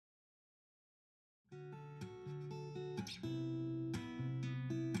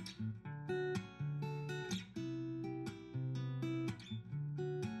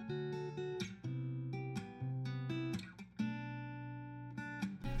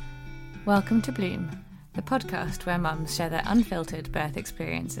Welcome to Bloom, the podcast where mums share their unfiltered birth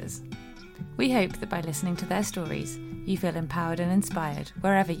experiences. We hope that by listening to their stories, you feel empowered and inspired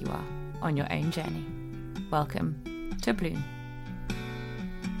wherever you are on your own journey. Welcome to Bloom.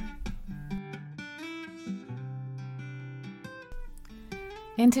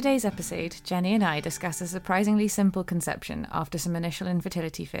 In today's episode, Jennie and I discuss a surprisingly simple conception after some initial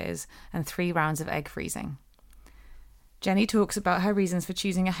infertility fears and 3 rounds of egg freezing. Jennie talks about her reasons for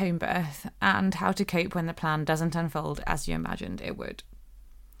choosing a home birth and how to cope when the plan doesn't unfold as you imagined it would.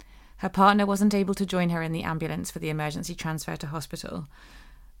 Her partner wasn't able to join her in the ambulance for the emergency transfer to hospital,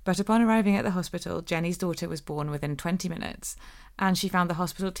 but upon arriving at the hospital, Jennie's daughter was born within 20 minutes, and she found the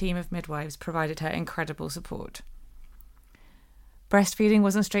hospital team of midwives provided her incredible support. Breastfeeding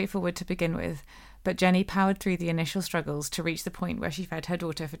wasn't straightforward to begin with, but Jennie powered through the initial struggles to reach the point where she fed her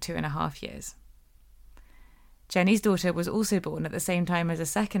daughter for 2.5 years. Jennie's daughter was also born at the same time as a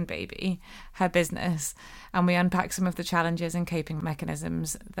second baby, her business, and we unpack some of the challenges and coping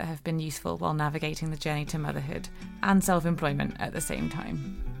mechanisms that have been useful while navigating the journey to motherhood and self-employment at the same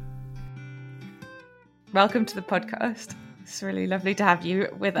time. Welcome to the podcast. It's really lovely to have you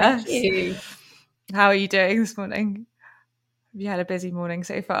with us. Thank you. How are you doing this morning? Have you had a busy morning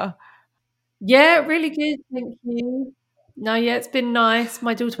so far? Yeah, really good. Thank you. No, yeah, it's been nice.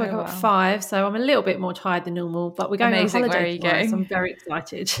 My daughter woke up at 5, so I'm a little bit more tired than normal, but we're going on holiday Where are you tomorrow, going? so I'm very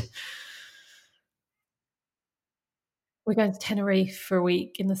excited. We're going to Tenerife for a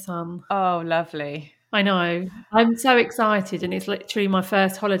week in the sun. Oh, lovely. I know. I'm so excited, and it's literally my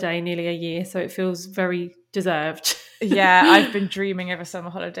first holiday in nearly a year, so it feels very deserved. Yeah, I've been dreaming of a summer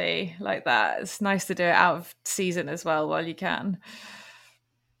holiday like that. It's nice to do it out of season as well while you can.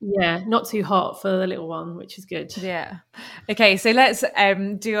 Yeah, not too hot for the little one, which is good. Yeah. Okay, so let's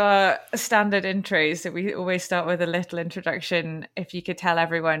do our standard intros. So we always start with a little introduction. If you could tell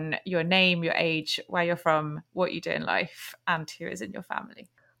everyone your name, your age, where you're from, what you do in life, and who is in your family.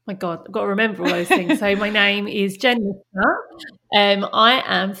 My God, I've got to remember all those things. So my name is Jennie. I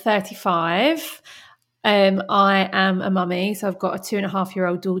am 35. I am a mummy, so I've got a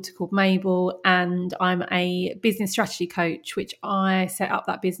 2.5-year-old daughter called Mabel, and I'm a business strategy coach, which I set up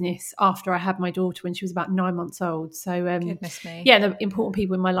that business after I had my daughter when she was about 9 months old. So, Goodness me. Yeah, the important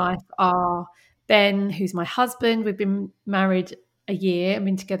people in my life are Ben, who's my husband. We've been married a year and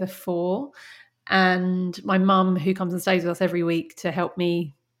been together 4, and my mum, who comes and stays with us every week to help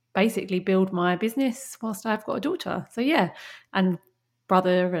me basically build my business whilst I've got a daughter. So yeah, and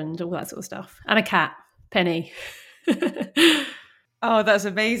brother and all that sort of stuff, and a cat. Penny. Oh, that's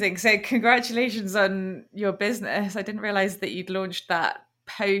amazing. So congratulations on your business. I didn't realise that you'd launched that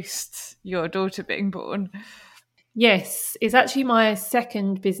post your daughter being born. Yes, it's actually my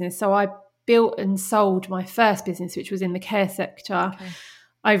second business. So I built and sold my first business, which was in the care sector,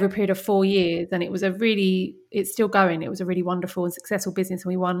 over a period of 4 years. And it's still going. It was a really wonderful and successful business. And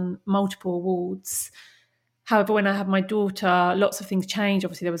we won multiple awards. However, when I had my daughter, lots of things changed.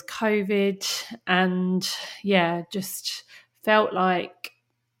 Obviously, there was COVID, and yeah, just felt like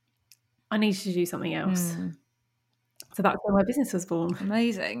I needed to do something else. So that's when my business was born.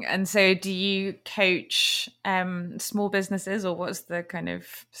 Amazing. And so do you coach small businesses, or what's the kind of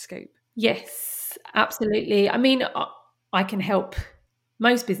scope? Yes, absolutely. I mean, I can help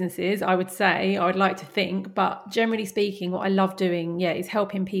most businesses, I would say, I would like to think, but generally speaking, what I love doing, is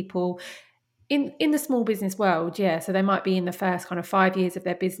helping people in the small business world, so they might be in the first kind of 5 years of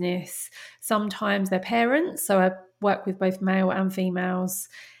their business. Sometimes they're parents, so I work with both male and females.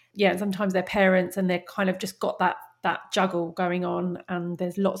 Sometimes they're parents and they're kind of just got that juggle going on, and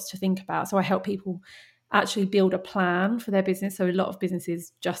there's lots to think about. So I help people actually build a plan for their business. So a lot of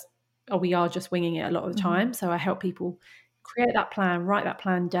businesses we are just winging it a lot of the time. So I help people create that plan, write that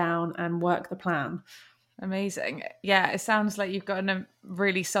plan down, and work the plan. Amazing. Yeah, it sounds like you've got a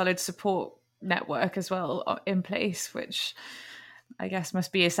really solid support network as well in place, which I guess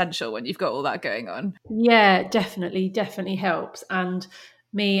must be essential when you've got all that going on. Yeah, definitely helps. And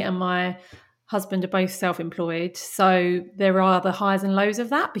me and my husband are both self-employed, so there are the highs and lows of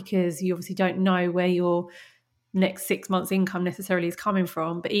that, because you obviously don't know where your next 6 months income necessarily is coming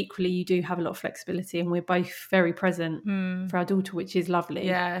from, but equally you do have a lot of flexibility, and we're both very present for our daughter, which is lovely.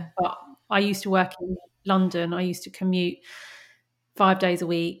 But I used to work in London. I used to commute 5 days a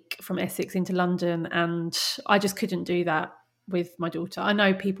week from Essex into London, and I just couldn't do that with my daughter. I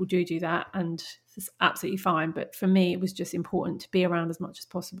know people do that, and it's absolutely fine. But for me, it was just important to be around as much as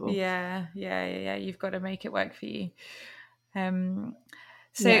possible. Yeah. You've got to make it work for you.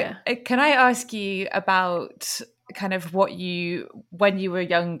 So Yeah. can I ask you about kind of when you were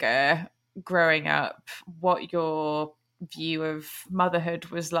younger, growing up, what your view of motherhood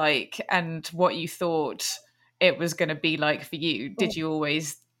was like and what you thought it was going to be like for you? Did you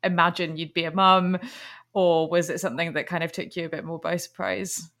always imagine you'd be a mum, or was it something that kind of took you a bit more by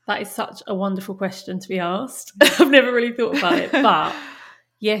surprise? That is such a wonderful question to be asked. I've never really thought about it, but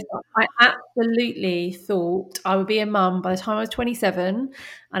yes, I absolutely thought I would be a mum by the time I was 27,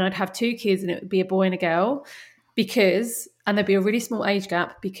 and I'd have 2 kids, and it would be a boy and a girl, and there'd be a really small age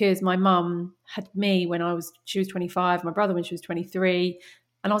gap, because my mum had me when she was 25, my brother when she was 23,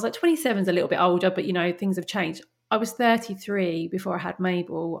 and I was like, 27's a little bit older, but things have changed. I was 33 before I had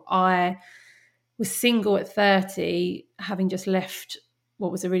Mabel. I was single at 30, having just left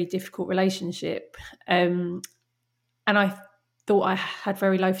what was a really difficult relationship. And I thought I had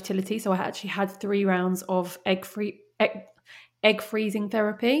very low fertility. So I actually had 3 rounds of egg freezing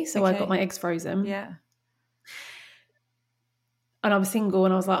therapy. So I got my eggs frozen. Yeah. And I was single,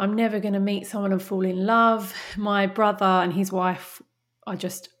 and I was like, I'm never going to meet someone and fall in love. My brother and his wife are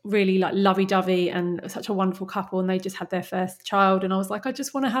just really like lovey-dovey and such a wonderful couple, and they just had their first child. And I was like, I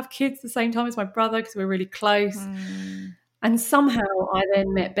just want to have kids the same time as my brother because we're really close. And somehow I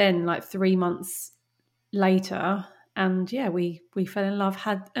then met Ben like 3 months later, and we fell in love,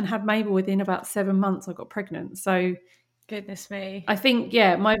 had Mabel within about 7 months. I got pregnant. So goodness me. I think,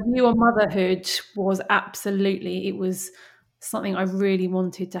 my view on motherhood was it was something I really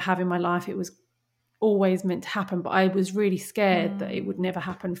wanted to have in my life. It was always meant to happen, but I was really scared that it would never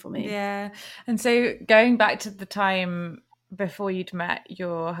happen for me. Yeah. And so going back to the time before you'd met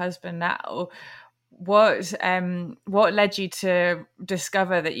your husband now, what led you to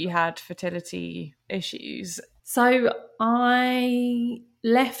discover that you had fertility issues? So I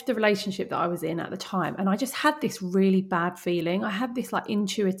left the relationship that I was in at the time, and I just had this really bad feeling. I had this like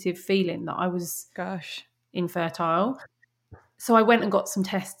intuitive feeling that I was infertile. So I went and got some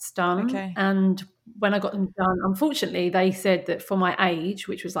tests done. And when I got them done, unfortunately, they said that for my age,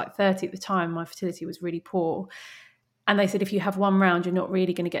 which was like 30 at the time, my fertility was really poor. And they said, if you have 1 round, you're not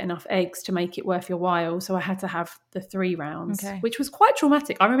really going to get enough eggs to make it worth your while. So I had to have the 3 rounds, which was quite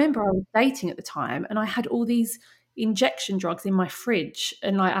traumatic. I remember I was dating at the time, and I had all these injection drugs in my fridge.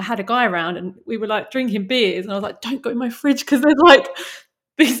 And like, I had a guy around, and we were like drinking beers, and I was like, don't go in my fridge, because there's like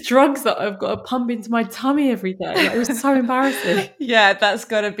these drugs that I've got to pump into my tummy every day. Like, it was so embarrassing. Yeah, that's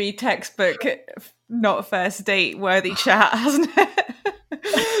got to be textbook, not first date worthy chat, hasn't it?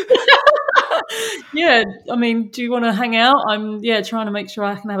 Yeah, I mean, do you want to hang out? I'm trying to make sure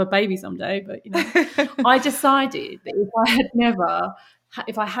I can have a baby someday. But I decided that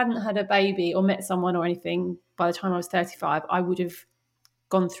if I hadn't had a baby or met someone or anything by the time I was 35, I would have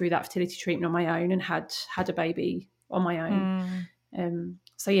gone through that fertility treatment on my own and had a baby on my own.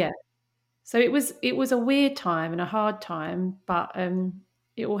 So it was a weird time and a hard time, but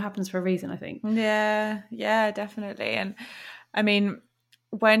it all happens for a reason, I think. Yeah, definitely. And I mean,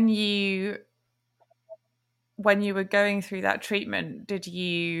 when you were going through that treatment, did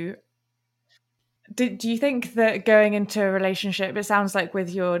you think that going into a relationship, it sounds like with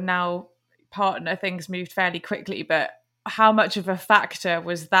your now partner things moved fairly quickly, but how much of a factor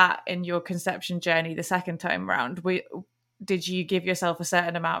was that in your conception journey the second time round? Did you give yourself a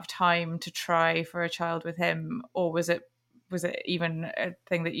certain amount of time to try for a child with him, or was it even a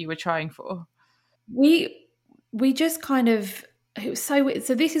thing that you were trying for? We just kind of, it was so weird.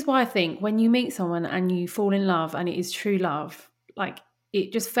 So this is why I think when you meet someone and you fall in love and it is true love, like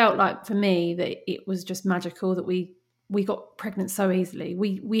it just felt like for me that it was just magical that we got pregnant so easily.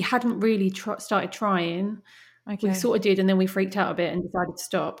 We hadn't really started trying. We sort of did, and then we freaked out a bit and decided to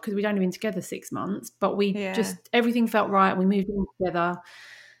stop because we'd only been together 6 months, but everything felt right. We moved in together.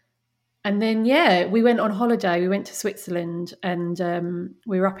 And then, we went on holiday. We went to Switzerland, and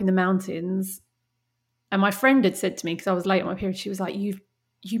we were up in the mountains. And my friend had said to me, because I was late on my period, she was like, you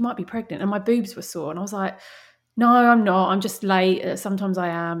might be pregnant. And my boobs were sore. And I was like, no, I'm not. I'm just late. Sometimes I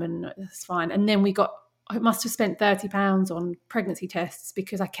am, and it's fine. And then I must have spent £30 on pregnancy tests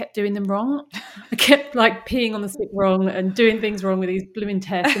because I kept doing them wrong. I kept like peeing on the stick wrong and doing things wrong with these blooming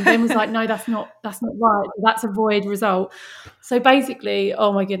tests. And Ben was like, no, that's not right. That's a void result. So basically,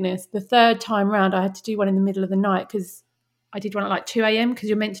 oh my goodness, the third time round, I had to do one in the middle of the night because I did one at like 2 a.m. because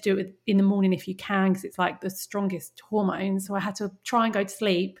you're meant to do it in the morning if you can, because it's like the strongest hormone. So I had to try and go to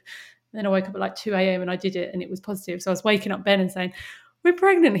sleep. And then I woke up at like 2 a.m. and I did it, and it was positive. So I was waking up Ben and saying, we're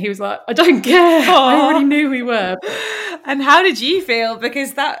pregnant. He was like, I don't care. Aww. I already knew we were. And how did you feel?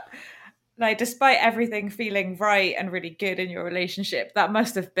 Because that, like, despite everything feeling right and really good in your relationship, that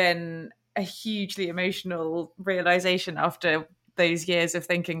must have been a hugely emotional realization after those years of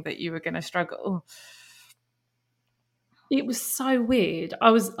thinking that you were going to struggle. It was so weird.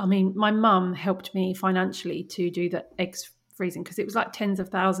 My mum helped me financially to do the eggs freezing because it was like tens of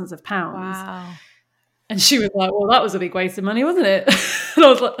thousands of pounds. Wow. And she was like, well, that was a big waste of money, wasn't it? And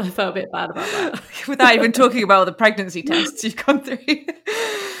I felt a bit bad about that. Without even talking about all the pregnancy tests you've gone through.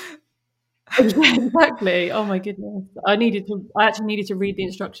 Yeah, exactly. Oh my goodness. I actually needed to read the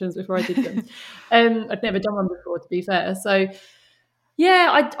instructions before I did them. I'd never done one before, to be fair. So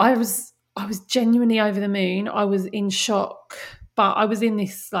yeah, I was genuinely over the moon. I was in shock, but I was in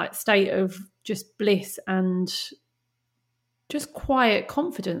this like state of just bliss and just quiet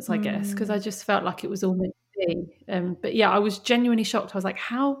confidence, I guess, because I just felt like it was all meant to be. But yeah, I was genuinely shocked. I was like,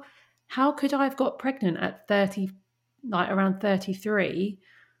 how could I have got pregnant at 30, like around 33,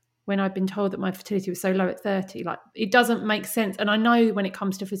 when I'd been told that my fertility was so low at 30? Like, it doesn't make sense. And I know when it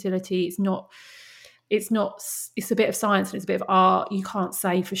comes to fertility, it's a bit of science and it's a bit of art. You can't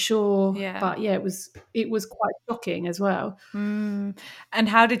say for sure. Yeah. But yeah, it was quite shocking as well. And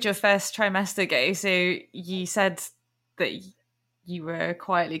how did your first trimester go? So you said that you were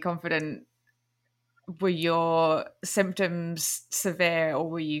quietly confident. Were your symptoms severe, or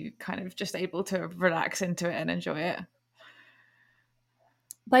were you kind of just able to relax into it and enjoy it?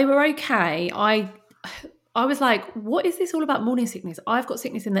 They were okay. I was like, what is this all about morning sickness? I've got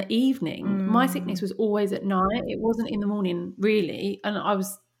sickness in the evening. My sickness was always at night. It wasn't in the morning, really. And I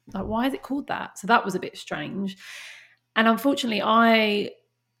was like, why is it called that? So that was a bit strange. And unfortunately, I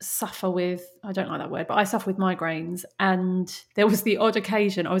suffer with, I don't like that word, but I suffer with migraines. And there was the odd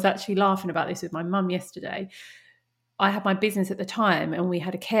occasion, I was actually laughing about this with my mum yesterday. I had my business at the time and we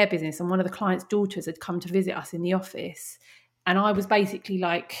had a care business, and one of the client's daughters had come to visit us in the office. And I was basically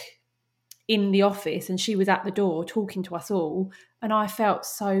like in the office and she was at the door talking to us all. And I felt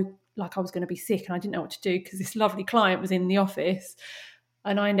so like I was going to be sick and I didn't know what to do because this lovely client was in the office.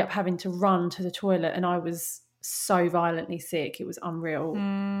 And I ended up having to run to the toilet and I was so violently sick. It was unreal.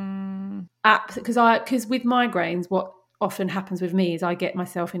 Because with migraines, what often happens with me is I get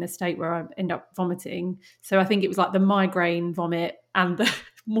myself in a state where I end up vomiting. So I think it was like the migraine vomit and the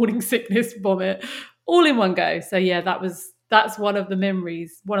morning sickness vomit all in one go. So yeah, that's one of the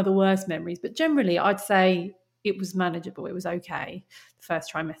memories, one of the worst memories. But generally, I'd say it was manageable. It was okay, the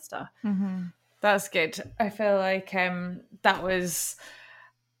first trimester. Mm-hmm. That's good. I feel like that was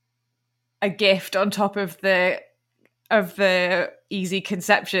a gift on top of the easy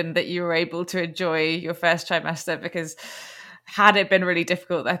conception that you were able to enjoy your first trimester, because had it been really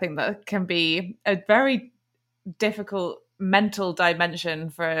difficult, I think that can be a very difficult mental dimension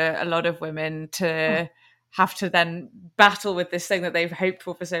for a lot of women to have to then battle with this thing that they've hoped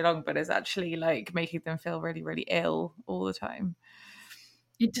for so long, but is actually like making them feel really, really ill all the time.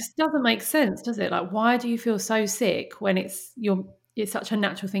 It just doesn't make sense, does it? Like, why do you feel so sick when it's such a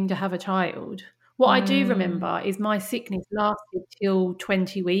natural thing to have a child? What I do remember is my sickness lasted till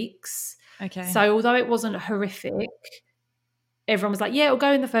 20 weeks. Okay. So although it wasn't horrific, everyone was like, yeah, it'll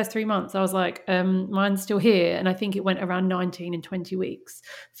go in the first 3 months. I was like, mine's still here. And I think it went around 19 and 20 weeks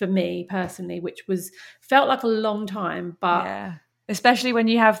for me personally, which felt like a long time. But yeah, especially when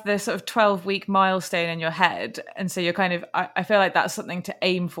you have the sort of 12-week milestone in your head. And so you're kind of, I feel like that's something to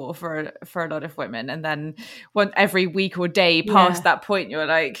aim for a lot of women. And then every week or day past that point, you're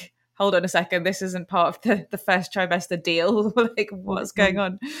like, hold on a second, this isn't part of the first trimester deal. Like, what's going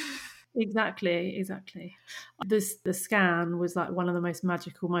on? Exactly. The scan was like one of the most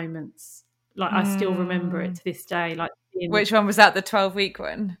magical moments. Like, I still remember it to this day. Like, which one was that? The 12-week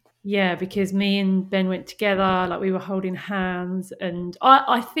one? Yeah, because me and Ben went together, like we were holding hands. And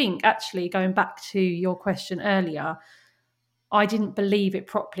I think actually, going back to your question earlier, I didn't believe it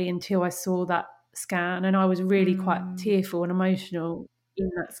properly until I saw that scan. And I was really quite tearful and emotional in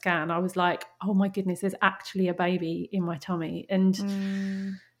that scan. I was like, oh my goodness, there's actually a baby in my tummy.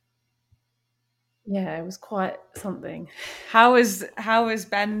 And yeah, it was quite something. How was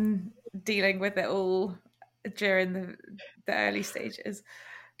Ben dealing with it all during the early stages?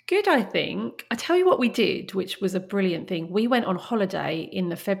 Good, I think. I tell you what we did, which was a brilliant thing. We went on holiday in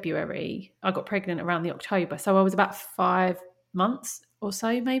the February. I got pregnant around the October. So I was about 5 months or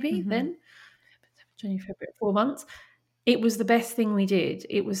so, maybe then. January, February, 4 months. It was the best thing we did.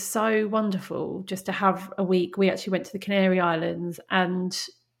 It was so wonderful just to have a week. We actually went to the Canary Islands and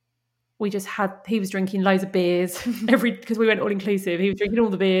he was drinking loads of beers because we went all inclusive. He was drinking all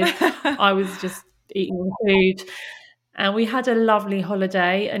the beers. I was just eating all the food. And we had a lovely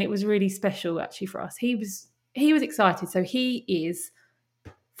holiday, and it was really special actually for us. He was excited. So he is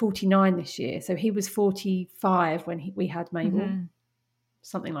 49 this year. So he was 45 when we had Mabel,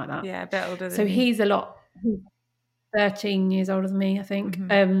 something like that. Yeah, a bit older than so you. he's 13 years older than me, I think.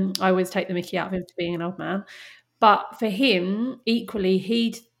 I always take the mickey out of him to being an old man. But for him, equally,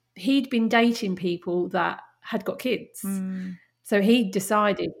 he'd been dating people that had got kids. So he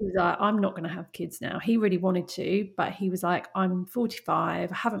decided, he was like, I'm not going to have kids now. He really wanted to, but he was like, I'm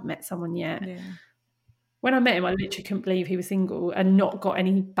 45. I haven't met someone yet. Yeah. When I met him, I literally couldn't believe he was single and not got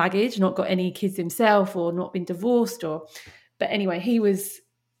any baggage, not got any kids himself, or not been divorced. But anyway,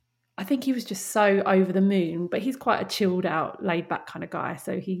 I think he was just so over the moon, but he's quite a chilled out, laid back kind of guy.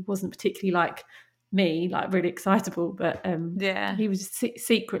 So he wasn't particularly like me, like really excitable, but he was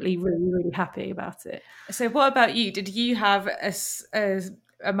secretly really, really happy about it. So what about you? Did you have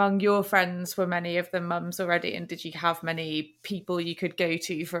among your friends, were many of them mums already, and did you have many people you could go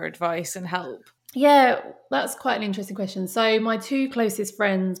to for advice and help? Yeah, that's quite an interesting question. So my two closest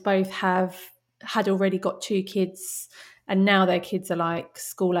friends both had already got 2 kids, and now their kids are like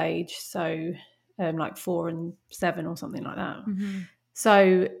school age, so like 4 and 7 or something like that.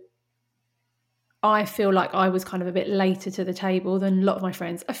 So I feel like I was kind of a bit later to the table than a lot of my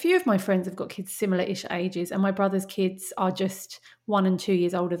friends. A few of my friends have got kids similar-ish ages, and my brother's kids are just 1 and 2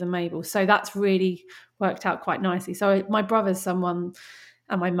 years older than Mabel. So that's really worked out quite nicely. So my brother's someone,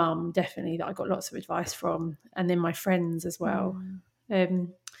 and my mum definitely, that I got lots of advice from, and then my friends as well.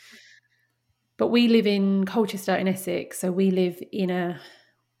 But we live in Colchester in Essex, so we live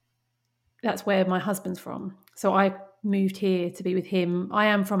that's where my husband's from. So I moved here to be with him. I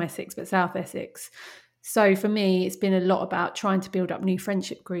am from Essex, but South Essex. So for me, it's been a lot about trying to build up new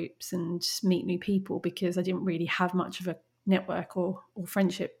friendship groups and meet new people, because I didn't really have much of a network or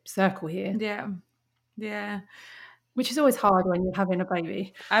friendship circle here. Yeah. Which is always hard when you're having a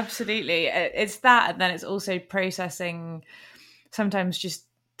baby. Absolutely. It's that, and then it's also processing, sometimes just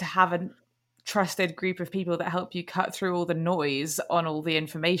to have a trusted group of people that help you cut through all the noise on all the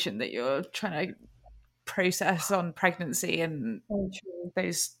information that you're trying to process on pregnancy and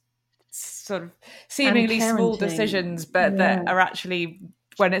those sort of seemingly small decisions, but that are actually,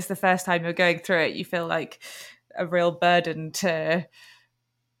 when it's the first time you're going through it, you feel like a real burden to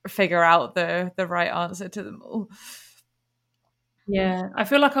figure out the right answer to them all. Yeah, I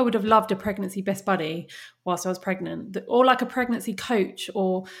feel like I would have loved a pregnancy best buddy whilst I was pregnant, or like a pregnancy coach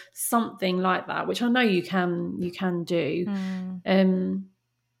or something like that, which I know you can do.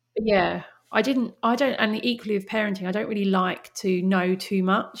 But yeah, I don't, and equally with parenting, I don't really like to know too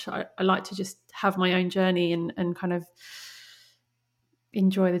much. I like to just have my own journey and kind of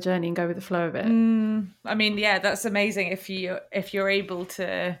enjoy the journey and go with the flow of it. I mean, yeah, that's amazing if you're able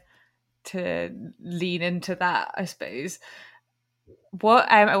to lean into that, I suppose.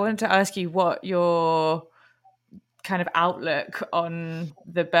 What I wanted to ask you what your kind of outlook on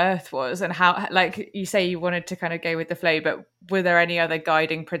the birth was, and how, like you say, you wanted to kind of go with the flow, but were there any other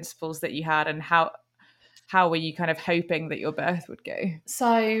guiding principles that you had, and how were you kind of hoping that your birth would go?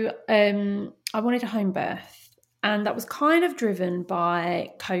 So I wanted a home birth, and that was kind of driven by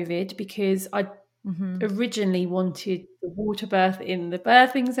COVID, because I originally wanted the water birth in the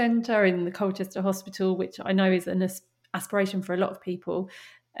birthing centre in the Colchester Hospital, which I know is an aspiration for a lot of people.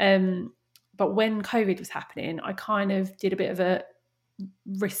 But when COVID was happening, I kind of did a bit of a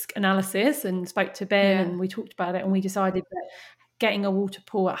risk analysis and spoke to Ben, and we talked about it, and we decided that getting a water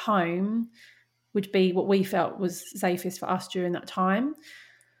pool at home would be what we felt was safest for us during that time.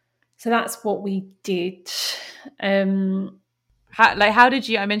 So that's what we did. How did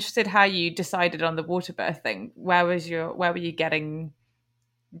you? I'm interested how you decided on the water birth thing. Where were you getting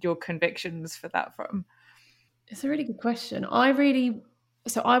your convictions for that from? It's a really good question. I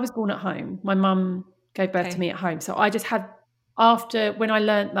was born at home. My mum gave birth to me at home. So I just had, after when I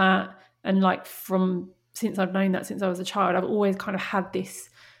learnt that, and like since I've known that since I was a child, I've always kind of had this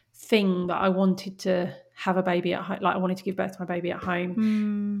thing that I wanted to have a baby at home. Like I wanted to give birth to my baby at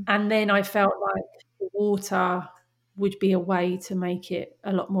home. And then I felt like the water would be a way to make it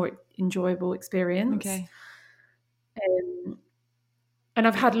a lot more enjoyable experience. And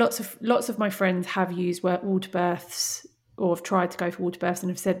I've had lots of my friends have used water births, or have tried to go for water births, and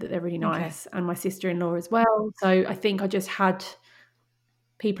have said that they're really nice. And my sister-in-law as well. So I think I just had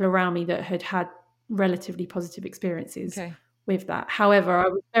people around me that had relatively positive experiences with that. However, I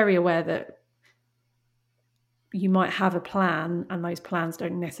was very aware that you might have a plan, and those plans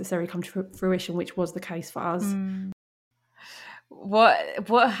don't necessarily come to fruition, which was the case for us.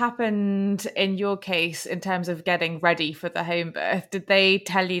 What happened in your case in terms of getting ready for the home birth? Did they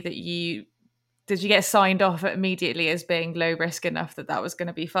tell you that you did you get signed off immediately as being low risk enough that was going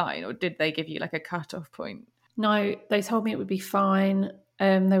to be fine, or did they give you like a cut-off point? No, they told me it would be fine.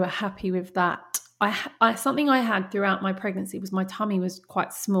 They were happy with that. Something I had throughout my pregnancy was my tummy was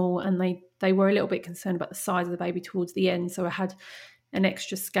quite small, and they were a little bit concerned about the size of the baby towards the end. So I had an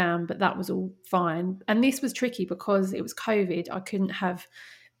extra scan, but that was all fine. And this was tricky because it was COVID. I couldn't have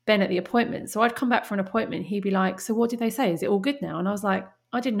Ben at the appointment. So I'd come back for an appointment. He'd be like, so what did they say? Is it all good now? And I was like,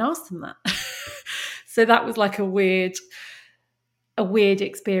 I didn't ask them that. So that was like a weird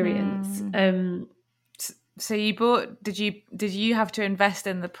experience. So you bought, did you have to invest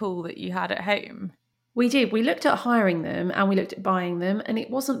in the pool that you had at home? We did. We looked at hiring them and we looked at buying them, and it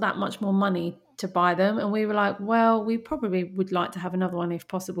wasn't that much more money to buy them. And we were like, well, we probably would like to have another one if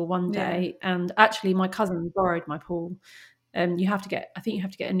possible one day. Yeah. And actually my cousin borrowed my pool. I think you have to get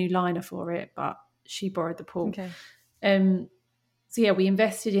a new liner for it, but she borrowed the pool. Okay. So yeah, we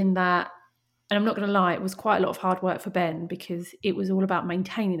invested in that. And I'm not going to lie, it was quite a lot of hard work for Ben because it was all about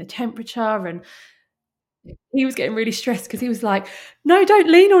maintaining the temperature, and he was getting really stressed because he was like, no, don't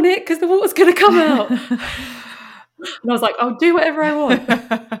lean on it because the water's going to come out. And I was like, I'll do whatever I want.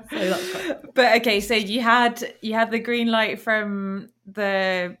 So that's quite. But okay, so you had the green light from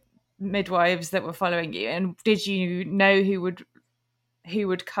the midwives that were following you, and did you know who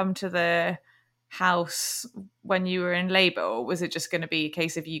would come to the house when you were in labour, or was it just going to be a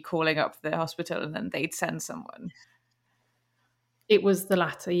case of you calling up the hospital and then they'd send someone? It was the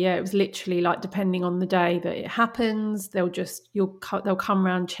latter, yeah. It was literally like, depending on the day that it happens, they'll come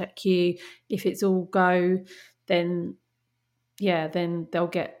around, check you. If it's all go, then they'll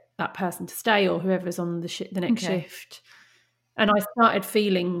get that person to stay or whoever's on the next shift. And I started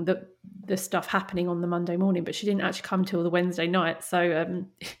feeling the stuff happening on the Monday morning, but she didn't actually come till the Wednesday night. So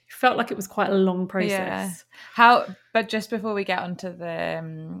it felt like it was quite a long process. Yeah. But just before we get onto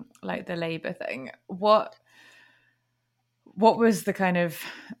the the labour thing, what was the kind of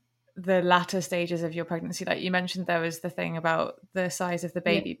the latter stages of your pregnancy? Like you mentioned, there was the thing about the size of the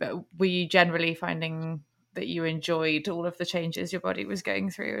baby, but were you generally finding that you enjoyed all of the changes your body was going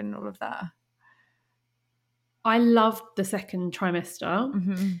through and all of that? I loved the second trimester.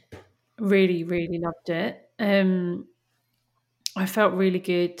 Mm-hmm. Really, really loved it. I felt really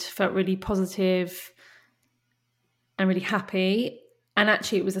good, felt really positive and really happy. And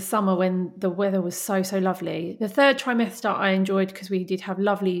actually it was a summer when the weather was so, so lovely. The third trimester I enjoyed because we did have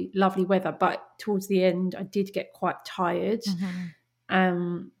lovely, lovely weather. But towards the end, I did get quite tired.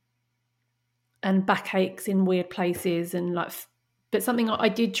 Mm-hmm. And backaches in weird places. But something I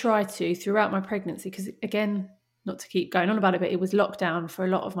did try to throughout my pregnancy, because again, not to keep going on about it, but it was lockdown for a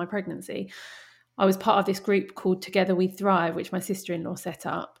lot of my pregnancy. I was part of this group called Together We Thrive, which my sister-in-law set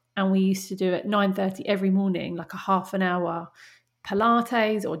up. And we used to do at 9:30 every morning, like a half an hour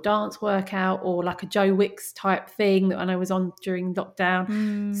Pilates or dance workout or like a Joe Wicks type thing that I was on during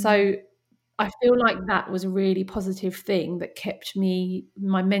lockdown. So I feel like that was a really positive thing that kept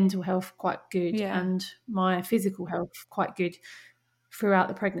my mental health quite good and my physical health quite good throughout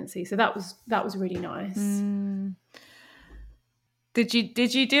the pregnancy. So that was really nice. Did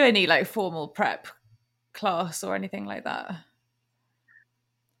you do any like formal prep class or anything like that?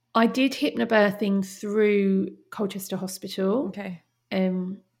 I did hypnobirthing through Colchester Hospital. Okay. It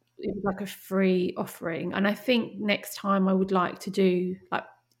was like a free offering. And I think next time I would like to do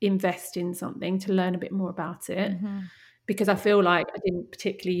invest in something to learn a bit more about it, because I feel like I didn't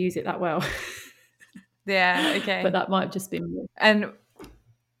particularly use it that well. Yeah, okay. But that might have just been me. And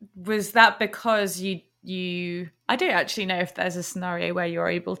was that because you I don't actually know if there's a scenario where you're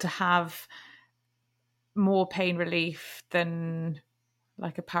able to have more pain relief than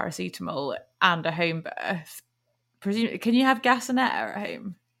like a paracetamol and a home birth? Can you have gas and air at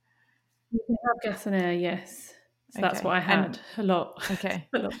home? You can have gas and air, yes. So that's what I had a lot. Okay.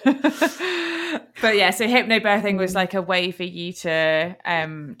 A lot. But yeah, so hypnobirthing was like a way for you to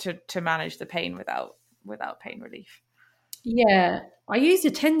manage the pain without pain relief. Yeah, I used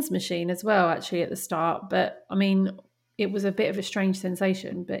a TENS machine as well actually at the start, but I mean it was a bit of a strange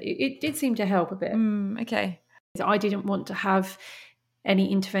sensation, but it did seem to help a bit. Okay. I didn't want to have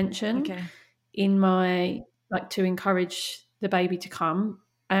any intervention in my to encourage the baby to come.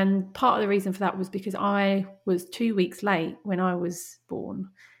 And part of the reason for that was because I was 2 weeks late when I was born.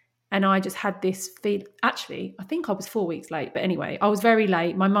 And I just had this feel. Actually, I think I was 4 weeks late. But anyway, I was very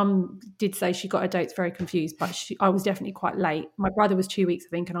late. My mum did say she got her dates very confused, but I was definitely quite late. My brother was 2 weeks, I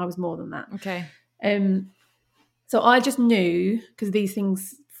think, and I was more than that. Okay. So I just knew, because these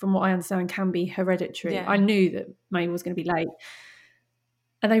things, from what I understand, can be hereditary. Yeah. I knew that May was going to be late.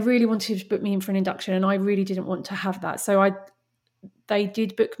 And they really wanted to put me in for an induction, and I really didn't want to have that. So they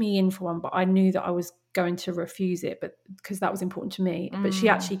did book me in for one, but I knew that I was going to refuse it, but because that was important to me. But she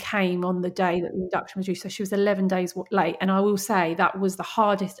actually came on the day that the induction was due, so she was 11 days late. And I will say that was the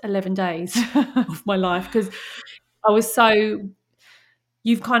hardest 11 days of my life, because I was so,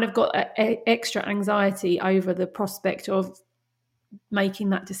 you've kind of got extra anxiety over the prospect of making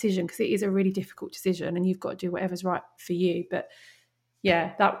that decision, because it is a really difficult decision and you've got to do whatever's right for you. But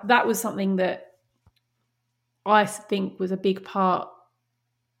yeah, that was something that I think was a big part,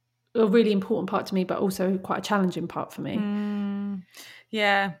 a really important part to me, but also quite a challenging part for me.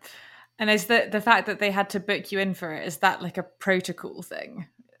 Yeah. And is the fact that they had to book you in for it, is that like a protocol thing,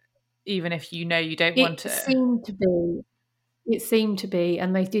 even if you know you don't want to? It seemed to be,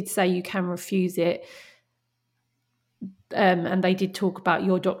 and they did say you can refuse it. And they did talk about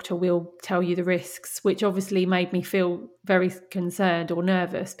your doctor will tell you the risks, which obviously made me feel very concerned or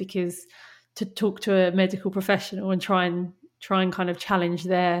nervous, because to talk to a medical professional and try and kind of challenge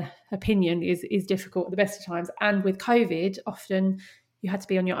their opinion is difficult at the best of times. And with COVID, often you had to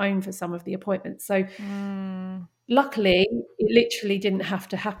be on your own for some of the appointments. So luckily, it literally didn't have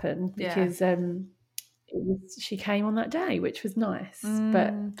to happen, because she came on that day, which was nice.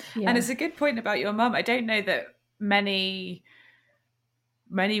 But yeah. And it's a good point about your mum. I don't know that many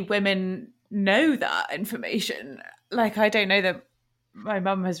women know that information. Like, I don't know that my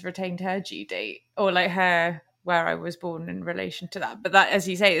mum has retained her due date, or like her where I was born in relation to that. But that, as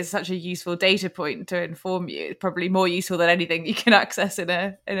you say, is such a useful data point to inform you. It's probably more useful than anything you can access in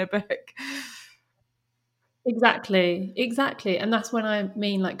a book. Exactly. And that's when I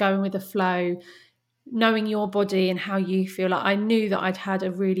mean, like, going with the flow, knowing your body and how you feel. Like, I knew that I'd had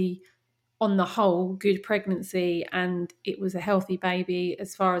a really, on the whole, good pregnancy, and it was a healthy baby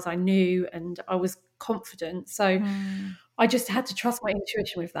as far as I knew, and I was confident. So I just had to trust my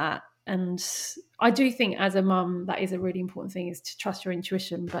intuition with that. And I do think as a mum, that is a really important thing, is to trust your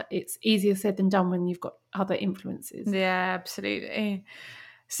intuition, but it's easier said than done when you've got other influences. Yeah, absolutely.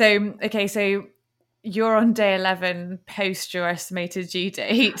 So, okay, so you're on day 11 post your estimated due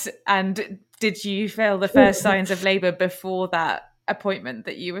date, and did you feel the first signs of labour before that appointment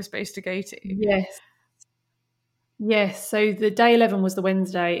that you were supposed to go to? Yes. So the day 11 was the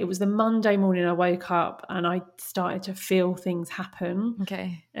Wednesday. It was the Monday morning I woke up and I started to feel things happen.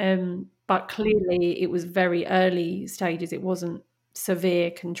 Okay. But clearly it was very early stages. It wasn't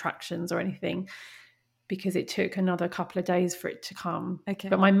severe contractions or anything, because it took another couple of days for it to come. Okay.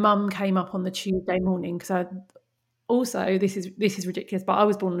 But my mum came up on the Tuesday morning, because also, this is ridiculous, but I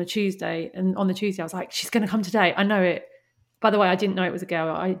was born on a Tuesday, and on the Tuesday I was like, she's going to come today. I know it. By the way, I didn't know it was a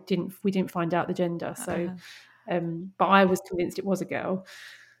girl. We didn't find out the gender. So, but I was convinced it was a girl.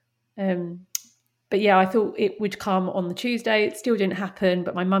 But yeah, I thought it would come on the Tuesday. It still didn't happen,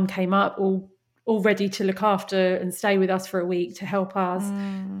 but my mum came up all ready to look after and stay with us for a week to help us.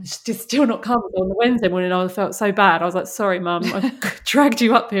 It's just still not come on the Wednesday morning. I felt so bad. I was like, sorry, Mum, I dragged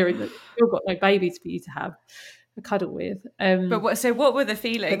you up here and you've still got no babies for you to have a cuddle with. But what were the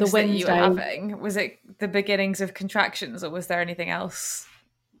feelings that you were having? Was it the beginnings of contractions, or was there anything else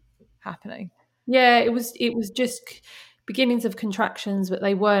happening? Yeah, it was just beginnings of contractions, but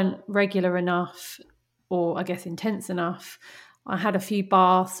they weren't regular enough, or I guess intense enough. I had a few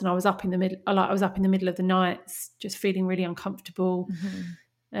baths, and I was up in the middle. I was up in the middle of the nights, just feeling really uncomfortable.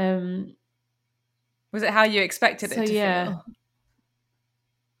 Was it how you expected it to feel?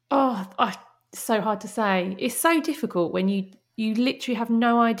 Oh, it's so hard to say. It's so difficult when you literally have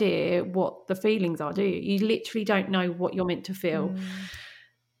no idea what the feelings are, do you? You literally don't know what you're meant to feel.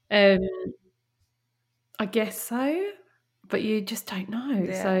 I guess so, but you just don't know.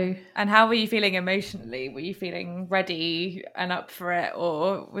 Yeah. So, and how were you feeling emotionally? Were you feeling ready and up for it,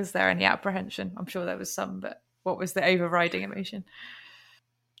 or was there any apprehension? I'm sure there was some, but what was the overriding emotion?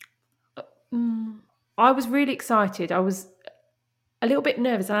 I was really excited. I was a little bit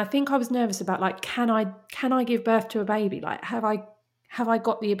nervous, and I think I was nervous about, like, can I give birth to a baby? Like, have I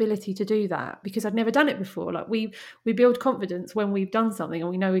got the ability to do that? Because I'd never done it before. Like, we build confidence when we've done something and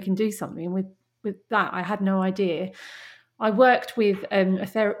we know we can do something. And with that, I had no idea. I worked with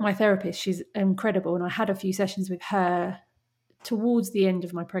my therapist. She's incredible, and I had a few sessions with her towards the end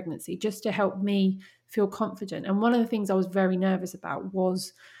of my pregnancy, just to help me feel confident. And one of the things I was very nervous about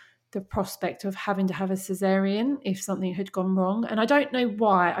was the prospect of having to have a cesarean if something had gone wrong. And I don't know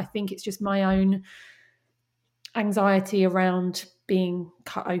why. I think it's just my own anxiety around being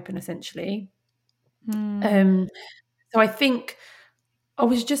cut open, essentially. So I think I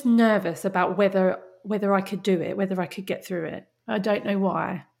was just nervous about whether I could do it, whether I could get through it. I don't know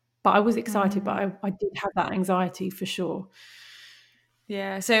why, but I was excited, but I did have that anxiety for sure.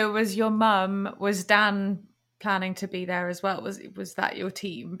 Yeah. So was your mum, was Dan planning to be there as well? Was that your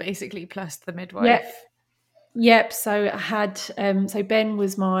team basically plus the midwife? Yep. So I had so Ben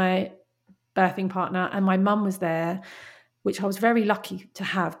was my birthing partner and my mum was there, which I was very lucky to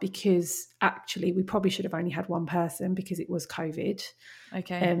have, because actually we probably should have only had one person because it was COVID.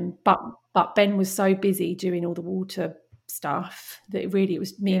 Okay. But Ben was so busy doing all the water stuff that it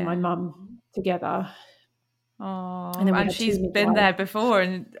was me and my mum together. Oh, And then we and had two she's been midwives. there before,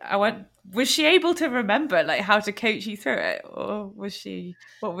 and was she able to remember like how to coach you through it, or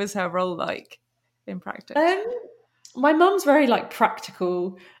what was her role like in practice? My mum's very like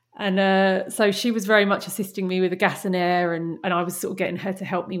practical, and so she was very much assisting me with the gas and air, and I was sort of getting her to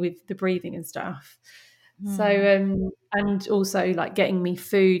help me with the breathing and stuff. So and also like getting me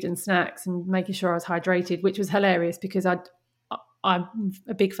food and snacks and making sure I was hydrated, which was hilarious because I'm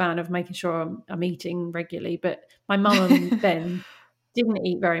a big fan of making sure I'm eating regularly. But my mum and Ben didn't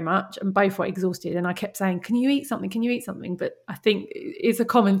eat very much and both were exhausted. And I kept saying, can you eat something? Can you eat something? But I think it's a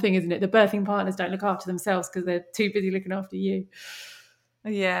common thing, isn't it? The birthing partners don't look after themselves because they're too busy looking after you.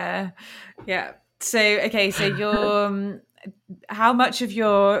 Yeah. So okay, so your how much of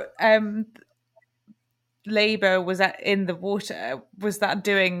your labor was that in the water? Was that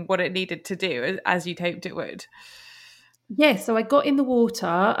doing what it needed to do as you'd hoped it would? Yeah, so I got in the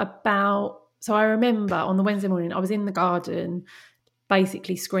water so I remember on the Wednesday morning, I was in the garden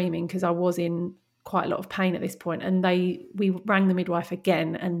basically screaming because I was in quite a lot of pain at this point. And we rang the midwife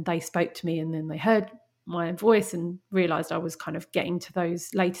again and they spoke to me, and then they heard my voice and realised I was kind of getting to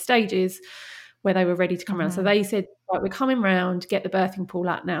those later stages where they were ready to come around. So they said, right, we're coming round, get the birthing pool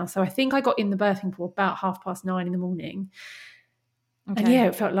out now. So I think I got in the birthing pool about 9:30 in the morning. Okay. And yeah,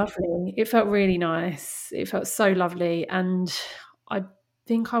 it felt lovely. It felt really nice. It felt so lovely. And I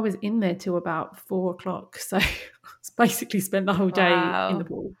think I was in there till about 4:00. So I basically spent the whole day in the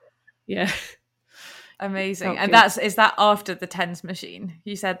pool. Yeah. Amazing. And good. is that after the TENS machine?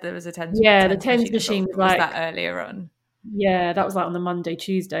 You said there was a TENS the TENS machine was like, that earlier on? Yeah, that was like on the Monday,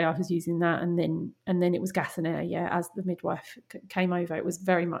 Tuesday I was using that, and then it was gas and air. Yeah, as the midwife came over, it was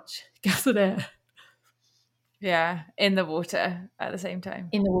very much gas and air. Yeah, in the water at the same time.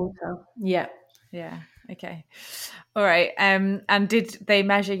 In the water, yeah. Yeah. Okay. All right. And did they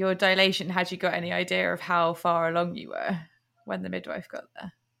measure your dilation? Had you got any idea of how far along you were when the midwife got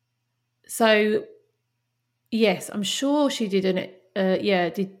there? So, yes, I'm sure she did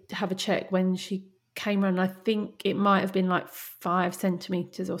did have a check when she came around. I think it might have been like 5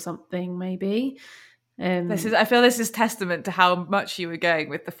 centimeters or something, maybe. I feel this is testament to how much you were going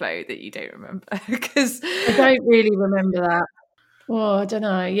with the flow that you don't remember, because I don't really remember that. Oh, I don't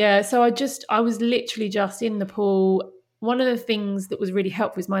know. Yeah. So I was literally just in the pool. One of the things that was really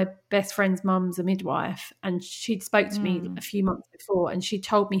helpful was my best friend's mum's a midwife, and she'd spoke to me a few months before, and she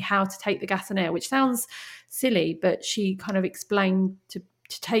told me how to take the gas and air, which sounds silly, but she kind of explained to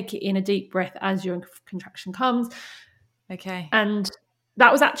take it in a deep breath as your contraction comes. Okay. And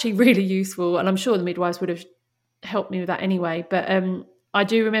that was actually really useful. And I'm sure the midwives would have helped me with that anyway. But I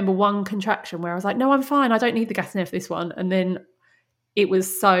do remember one contraction where I was like, no, I'm fine. I don't need the gas and air for this one. And then it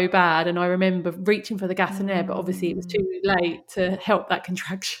was so bad. And I remember reaching for the gas and air, but obviously it was too late to help that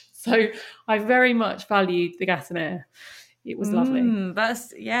contraction. So I very much valued the gas and air. It was lovely.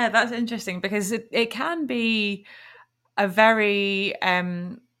 That's interesting, because it can be a very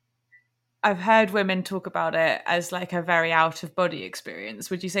I've heard women talk about it as like a very out of body experience.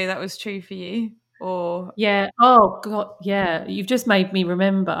 Would you say that was true for you? Or yeah. Oh God, yeah. You've just made me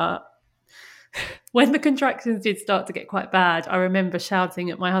remember when the contractions did start to get quite bad. I remember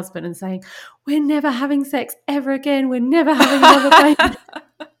shouting at my husband and saying, "We're never having sex ever again. We're never having another baby.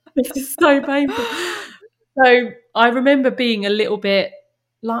 This is so painful." So I remember being a little bit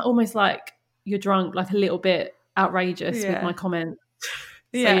like, almost like you're drunk, like a little bit outrageous with my comments.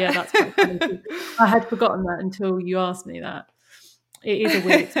 So yeah, that's quite funny. I had forgotten that until you asked me that. It is a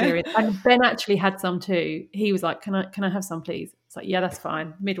weird experience. And Ben actually had some too. He was like, can I have some, please? It's like, yeah, that's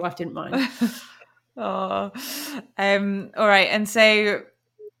fine. Midwife didn't mind. all right. And so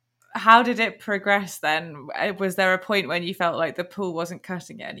how did it progress then? Was there a point when you felt like the pool wasn't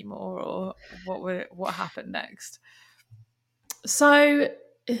cutting it anymore, or what happened next? So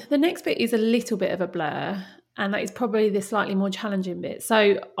the next bit is a little bit of a blur, and that is probably the slightly more challenging bit.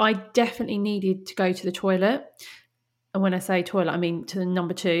 So I definitely needed to go to the toilet. And when I say toilet, I mean to the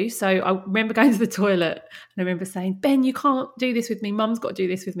number 2. So I remember going to the toilet and I remember saying, Ben, you can't do this with me. Mum's got to do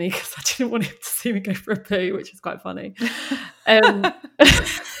this with me, because I didn't want him to see me go for a poo, which is quite funny. So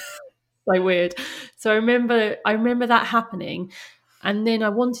weird. So I remember that happening. And then I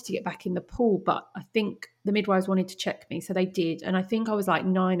wanted to get back in the pool, but I think the midwives wanted to check me. So they did. And I think I was like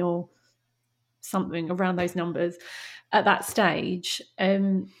 9 or something around those numbers at that stage.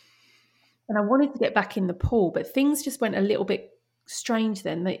 And I wanted to get back in the pool, but things just went a little bit strange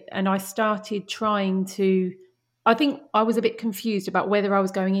then. And I started trying to, I think I was a bit confused about whether I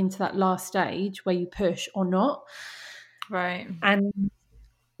was going into that last stage where you push or not. Right. And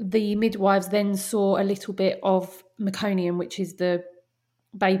the midwives then saw a little bit of meconium, which is the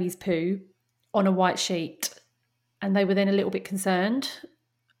baby's poo, on a white sheet. And they were then a little bit concerned.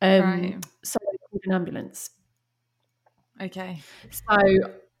 Right. So they called an ambulance. Okay.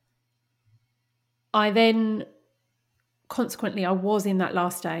 So I then, consequently, I was in that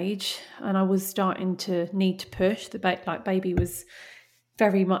last stage and I was starting to need to push. The baby was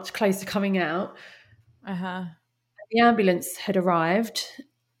very much close to coming out. Uh-huh. The ambulance had arrived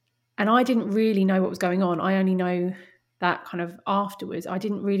and I didn't really know what was going on. I only know that kind of afterwards. I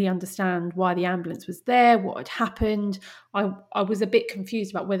didn't really understand why the ambulance was there, what had happened. I was a bit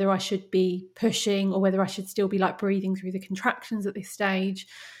confused about whether I should be pushing or whether I should still be like breathing through the contractions at this stage.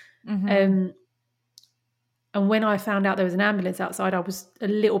 Mm-hmm. And when I found out there was an ambulance outside, I was a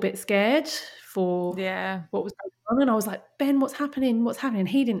little bit scared for what was going on. And I was like, Ben, what's happening? What's happening?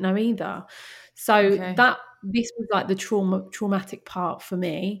 He didn't know either. So this was like the traumatic part for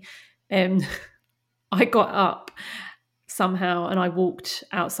me. I got up somehow and I walked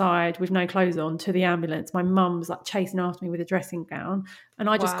outside with no clothes on to the ambulance. My mum was like chasing after me with a dressing gown, and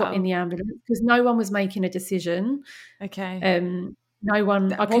I just got in the ambulance because no one was making a decision. Okay. No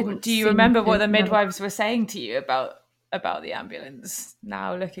one. I couldn't. Do you remember what the midwives were saying to you about the ambulance?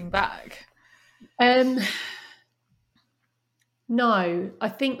 Now looking back, no, I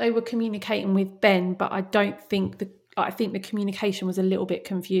think they were communicating with Ben, but I don't think I think the communication was a little bit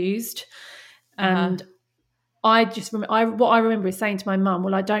confused, and I just what I remember is saying to my mum,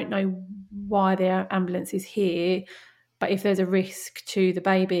 "Well, I don't know why the ambulance is here, but if there's a risk to the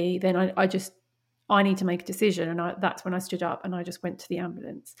baby, then I need to make a decision." And that's when I stood up and I just went to the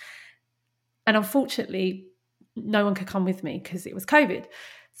ambulance. And unfortunately, no one could come with me because it was COVID.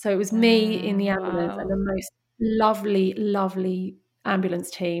 So it was me in the ambulance and the most lovely, lovely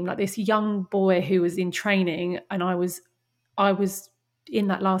ambulance team, like this young boy who was in training, and I was in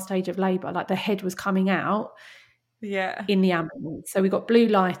that last stage of labour, like the head was coming out in the ambulance. So we got blue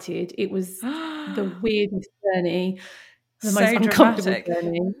lighted. It was the weirdest journey, the most uncomfortable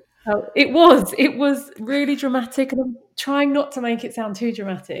journey. It was really dramatic, and I'm trying not to make it sound too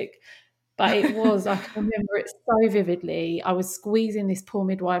dramatic, but it was. I can remember it so vividly. I was squeezing this poor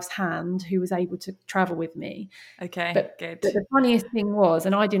midwife's hand who was able to travel with me. Okay, but good. The funniest thing was,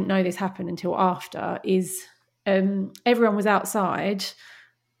 and I didn't know this happened until after, is everyone was outside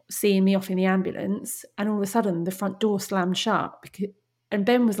seeing me off in the ambulance, and all of a sudden the front door slammed shut and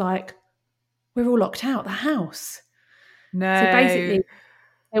Ben was like, "We're all locked out the house." No. So basically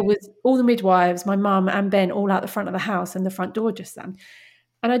there was all the midwives, my mum and Ben, all out the front of the house, and the front door just slammed.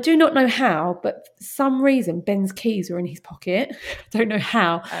 And I do not know how, but for some reason Ben's keys were in his pocket. I don't know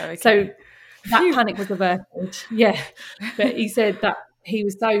how. Oh, okay. So that panic was averted. Yeah. But he said that he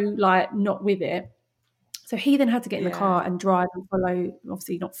was so like not with it. So he then had to get in the car and drive and follow,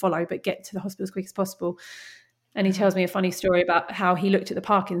 obviously not follow, but get to the hospital as quick as possible. And he tells me a funny story about how he looked at the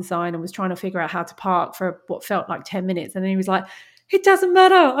parking sign and was trying to figure out how to park for what felt like 10 minutes. And then he was like, "It doesn't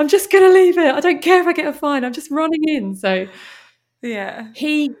matter. I'm just going to leave it. I don't care if I get a fine. I'm just running in." So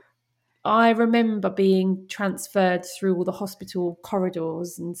I remember being transferred through all the hospital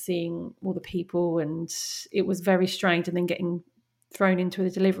corridors and seeing all the people, and it was very strange, and then getting thrown into the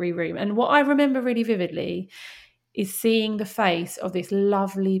delivery room. And what I remember really vividly is seeing the face of this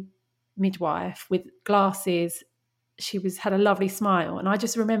lovely midwife with glasses. She had a lovely smile, and I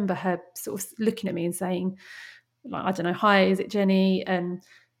just remember her sort of looking at me and saying, like, I don't know, "Hi, is it Jenny? And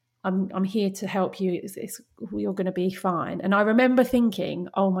I'm here to help you. You're going to be fine." And I remember thinking,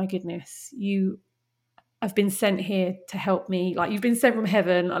 "Oh my goodness, you have been sent here to help me. Like, you've been sent from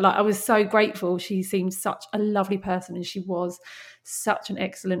heaven." Like, I was so grateful. She seemed such a lovely person, and she was such an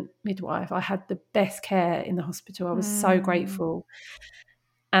excellent midwife. I had the best care in the hospital. I was so grateful.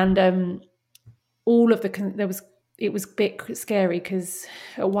 And all of it was a bit scary because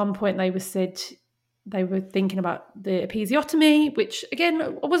at one point they were thinking about the episiotomy, which again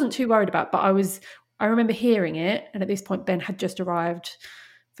I wasn't too worried about, but I remember hearing it, and at this point Ben had just arrived,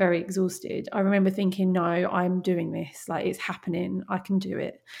 very exhausted. I remember thinking, "No, I'm doing this. Like, it's happening. I can do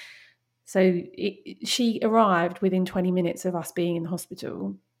it." So she arrived within 20 minutes of us being in the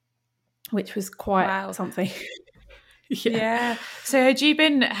hospital, which was quite something. Yeah. So had you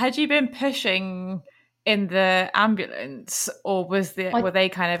been pushing in the ambulance, or were they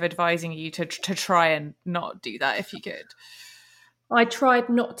kind of advising you to try and not do that if you could? I tried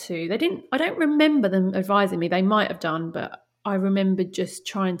not to. I don't remember them advising me. They might have done, but I remember just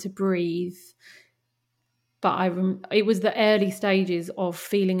trying to breathe. But it was the early stages of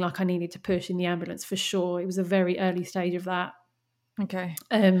feeling like I needed to push in the ambulance for sure. It was a very early stage of that. Okay.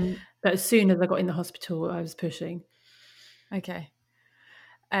 But as soon as I got in the hospital, I was pushing. Okay.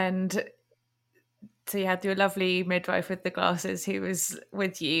 And so you had your lovely midwife with the glasses who was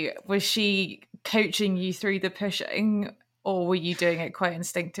with you. Was she coaching you through the pushing, or were you doing it quite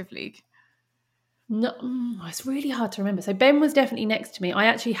instinctively? No, it's really hard to remember. So Ben was definitely next to me. I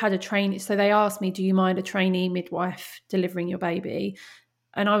actually had a trainee. So they asked me, do you mind a trainee midwife delivering your baby?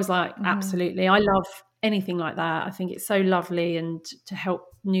 And I was like, absolutely. I love anything like that. I think it's so lovely, and to help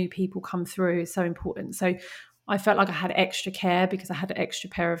new people come through is so important. So I felt like I had extra care because I had an extra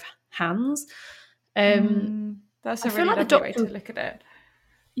pair of hands. That's a really like lovely way to look at it.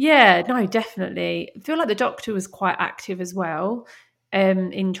 Yeah, no, definitely. I feel like the doctor was quite active as well,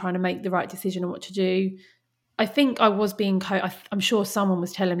 in trying to make the right decision on what to do. I think I was being I'm sure someone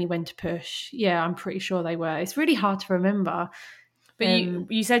was telling me when to push. Yeah, I'm pretty sure they were. It's really hard to remember. But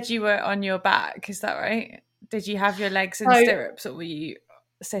you said you were on your back, is that right? Did you have your legs in stirrups, or were you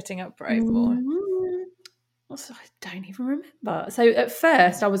sitting upright more? I don't even remember. So at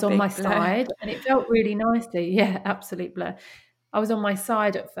first I was on my side, and it felt really nicely. Yeah, absolute blur. I was on my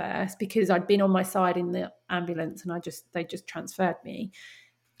side at first because I'd been on my side in the ambulance, and they just transferred me.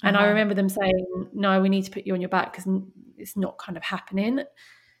 And I remember them saying, no, we need to put you on your back because it's not kind of happening.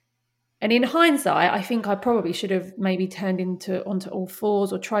 And in hindsight, I think I probably should have maybe turned onto all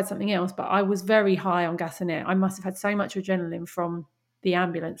fours or tried something else. But I was very high on gas and air. I must have had so much adrenaline from the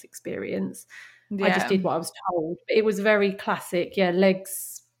ambulance experience. Yeah. I just did what I was told. It was very classic. Yeah,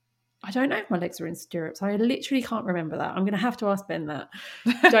 legs. I don't know if my legs were in stirrups. I literally can't remember that. I'm going to have to ask Ben that.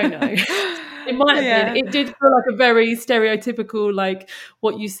 Don't know. It might have been. It did feel like a very stereotypical, like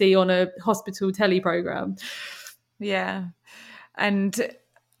what you see on a hospital telly program. Yeah. And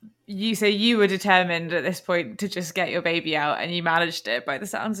you say you were determined at this point to just get your baby out, and you managed it by the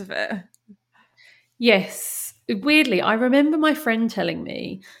sounds of it. Yes. Weirdly, I remember my friend telling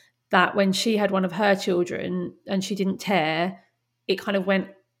me that when she had one of her children and she didn't tear, it kind of went,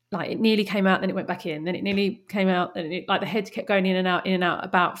 like, it nearly came out, then it went back in, then it nearly came out, then it, like the head kept going in and out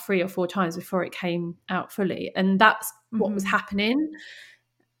about 3 or 4 times before it came out fully. And that's what was happening.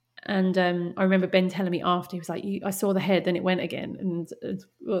 And I remember Ben telling me after, he was like, I saw the head, then it went again. And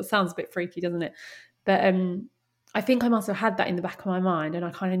well, it sounds a bit freaky, doesn't it? But I think I must have had that in the back of my mind, and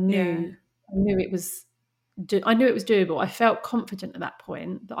I kind of knew, I knew it was doable. I felt confident at that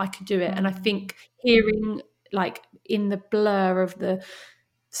point that I could do it. And I think hearing, like, in the blur of the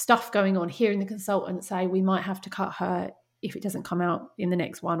stuff going on, hearing the consultant say we might have to cut her if it doesn't come out in the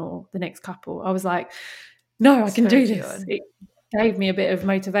next one or the next couple, I was like, no, I can do this. It gave me a bit of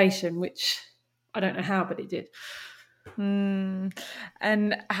motivation, which I don't know how, but it did. And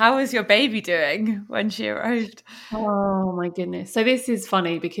how was your baby doing when she arrived? Oh my goodness. So this is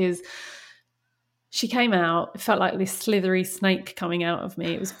funny because she came out, it felt like this slithery snake coming out of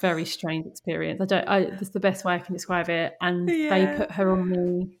me. It was a very strange experience. That's the best way I can describe it. And they put her on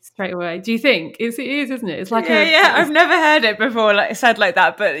me straight away. Do you think? It is, isn't it? It's like I've never heard it before, like said like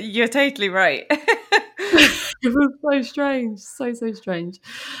that, but you're totally right. It was so strange, so strange.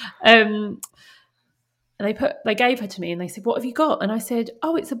 And they gave her to me, and they said, "What have you got?" And I said,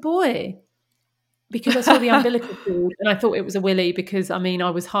 "Oh, it's a boy." Because I saw the umbilical cord and I thought it was a willy because, I mean, I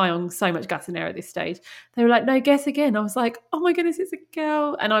was high on so much gas and air at this stage. They were like, no, guess again. I was like, oh my goodness, it's a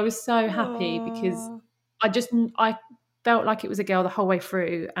girl. And I was so happy because I felt like it was a girl the whole way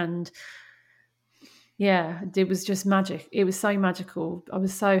through. And yeah, it was just magic. It was so magical. I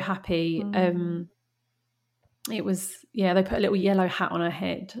was so happy. It was, they put a little yellow hat on her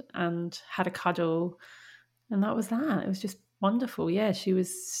head and had a cuddle. And that was that. It was just wonderful. Yeah, she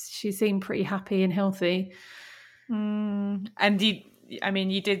seemed pretty happy and healthy. And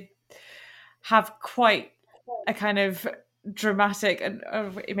you did have quite a kind of dramatic, and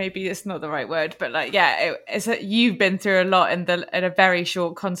maybe it's not the right word, but like, it's that you've been through a lot in a very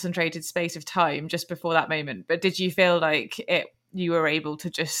short concentrated space of time just before that moment. But did you feel like you were able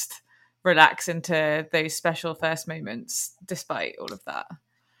to just relax into those special first moments despite all of that?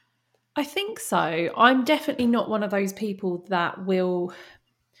 I think so. I'm definitely not one of those people that will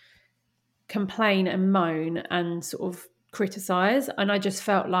complain and moan and sort of criticize. And I just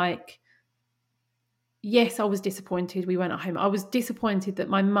felt like, yes, I was disappointed we weren't at home. I was disappointed that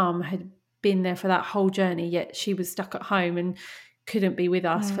my mum had been there for that whole journey, yet she was stuck at home and couldn't be with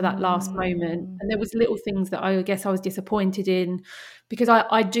us for that last moment. And there was little things that I guess I was disappointed in, because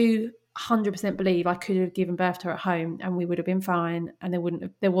I do 100% believe I could have given birth to her at home and we would have been fine, and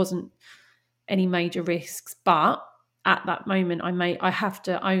there wasn't any major risks. But at that moment, I have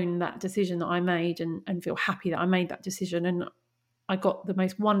to own that decision that I made, and feel happy that I made that decision. And I got the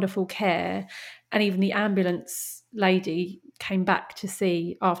most wonderful care, and even the ambulance lady came back to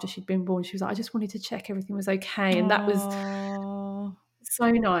see after she'd been born. She was like, I just wanted to check everything was okay. And that was so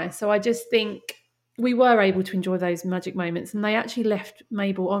nice. So I just think we were able to enjoy those magic moments, and they actually left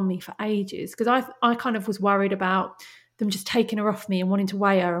Mabel on me for ages, because I kind of was worried about them just taking her off me and wanting to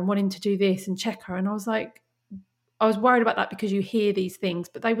weigh her and wanting to do this and check her. And I was like, I was worried about that, because you hear these things,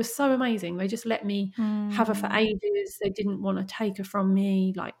 but they were so amazing. They just let me have her for ages. They didn't want to take her from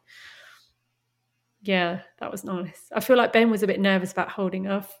me. Like, yeah, that was nice. I feel like Ben was a bit nervous about holding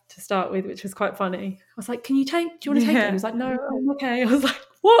her to start with, which was quite funny. I was like, do you want to take her? He was like, no, I'm okay. I was like,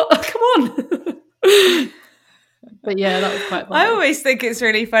 what? Come on. But yeah, that was quite funny. I always think it's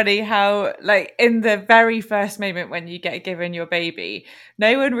really funny how, like, in the very first moment when you get given your baby,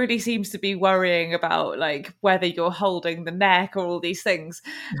 no one really seems to be worrying about, like, whether you're holding the neck or all these things.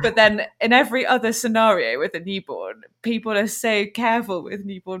 But then in every other scenario with a newborn, people are so careful with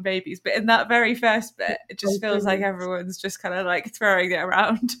newborn babies. But in that very first bit, it just feels like everyone's just kind of like throwing it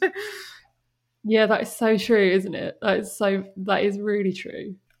around. Yeah, that is so true, isn't it? That is really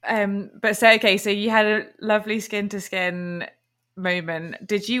true. But so you had a lovely skin to skin moment.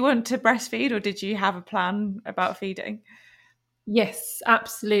 Did you want to breastfeed, or did you have a plan about feeding? Yes,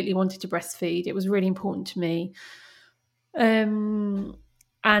 absolutely wanted to breastfeed. It was really important to me. And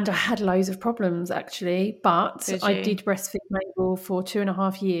I had loads of problems, actually, but I did breastfeed Mabel for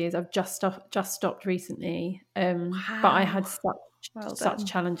 2.5 years. I've just stopped recently. But I had such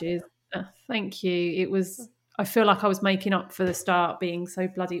challenges. Thank you. I feel like I was making up for the start being so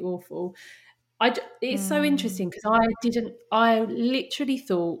bloody awful. It's so interesting, because I literally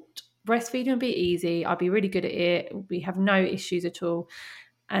thought breastfeeding would be easy. I'd be really good at it. We have no issues at all.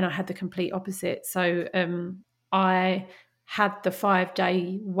 And I had the complete opposite. So I had the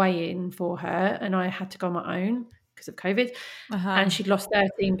 5-day weigh-in for her, and I had to go on my own because of COVID. And she'd lost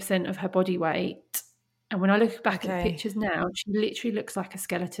 13% of her body weight. And when I look back at the pictures now, she literally looks like a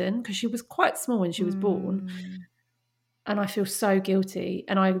skeleton, because she was quite small when she was born. And I feel so guilty.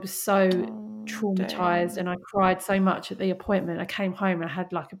 And I was so traumatized, and I cried so much at the appointment. I came home and I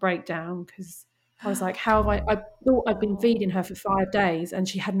had like a breakdown, because I was like, how have I thought I'd been feeding her for 5 days and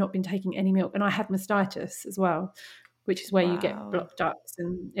she had not been taking any milk. And I had mastitis as well, which is where you get blocked ducts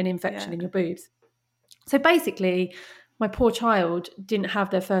and an infection in your boobs. So basically, my poor child didn't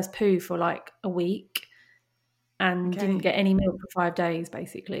have their first poo for like a week, and didn't get any milk for 5 days,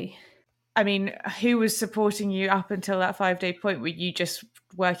 basically. I mean, who was supporting you up until that 5-day point? Were you just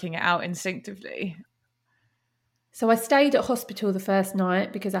working it out instinctively? So I stayed at hospital the first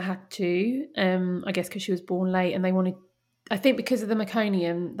night because I had to, I guess because she was born late, and I think because of the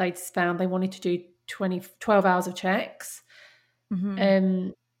meconium, they'd found they wanted to do 12 hours of checks.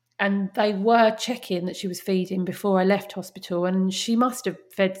 And they were checking that she was feeding before I left hospital, and she must have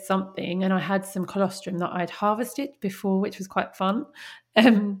fed something. And I had some colostrum that I'd harvested before, which was quite fun.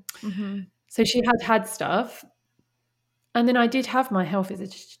 So she had stuff. And then I did have my health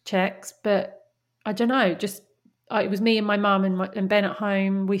visit checks, but I don't know, it was me and my mum and Ben at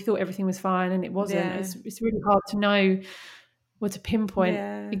home. We thought everything was fine, and it wasn't. It's really hard to know or to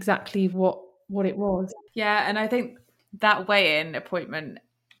pinpoint exactly what it was. Yeah, and I think that weigh-in appointment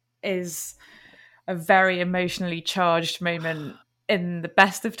is a very emotionally charged moment in the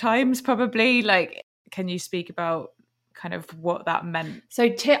best of times, probably. Like, can you speak about kind of what that meant I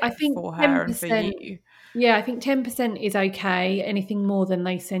think for her and for you? Yeah, I think 10% is okay. Anything more than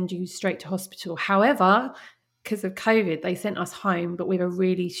they send you straight to hospital. However, because of COVID, they sent us home, but with a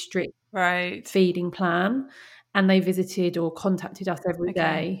really strict feeding plan, and they visited or contacted us every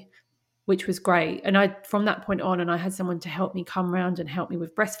day, which was great. And from that point on, and I had someone to help me come around and help me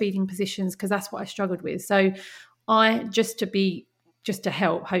with breastfeeding positions, because that's what I struggled with. So just to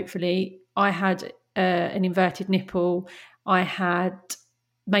help, hopefully, I had an inverted nipple.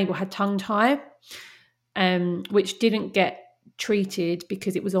 Mabel had tongue tie, which didn't get treated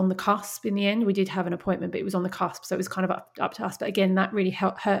because it was on the cusp in the end. We did have an appointment, but it was on the cusp, so it was kind of up to us. But again, that really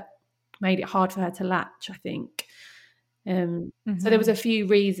made it hard for her to latch, I think. So there was a few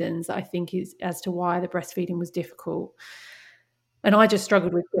reasons, I think, as to why the breastfeeding was difficult, and I just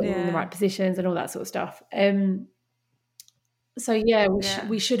struggled with getting in the right positions and all that sort of stuff. So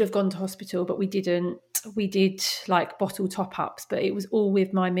we should have gone to hospital, but we didn't. We did like bottle top-ups, but it was all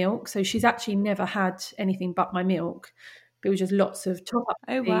with my milk. So she's actually never had anything but my milk. But it was just lots of top-up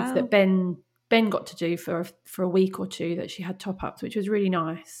feeds that Ben got to do for a week or two, that she had top-ups, which was really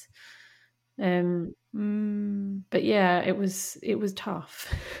nice. But yeah, it was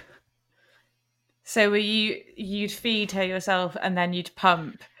tough. So you'd feed her yourself and then you'd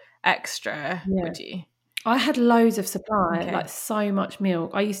pump extra, Yeah. would you? I had loads of supply, Okay. like so much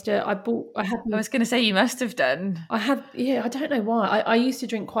milk. I was going to say you must have done. I don't know why. I used to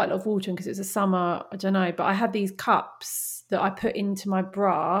drink quite a lot of water because it was a summer, I don't know, but I had these cups that I put into my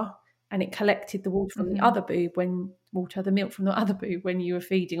bra and it collected the water from the other boob the milk from the other boob when you were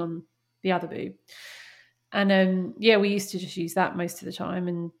feeding on the other boob. And we used to just use that most of the time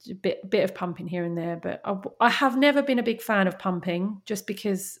and a bit of pumping here and there. But I have never been a big fan of pumping just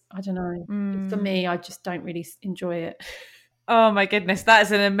because, I don't know, for me, I just don't really enjoy it. Oh my goodness, that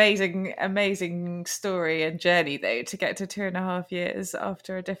is an amazing story and journey though, to get to 2.5 years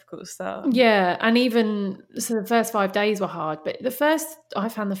after a difficult start. Yeah, and even so the first 5 days were hard, but I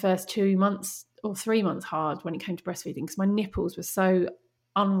found the first 2 months or 3 months hard when it came to breastfeeding because my nipples were so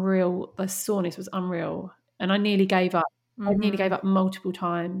unreal, the soreness was unreal, and I nearly gave up. I nearly gave up multiple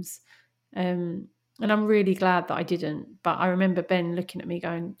times. And I'm really glad that I didn't. But I remember Ben looking at me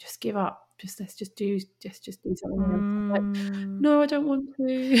going, just give up. Let's just do something else. I'm like, no, I don't want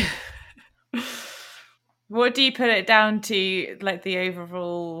to. What do you put it down to, like the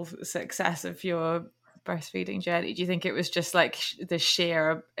overall success of your breastfeeding journey? Do you think it was just like the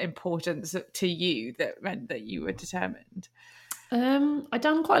sheer importance to you that meant that you were determined? I'd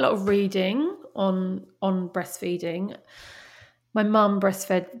done quite a lot of reading on breastfeeding. My mum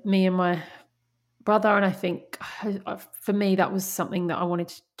breastfed me and my brother, and I think for me that was something that I wanted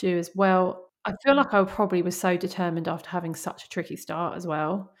to do as well. I feel like I probably was so determined after having such a tricky start as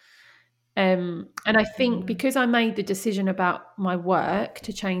well. And I think because I made the decision about my work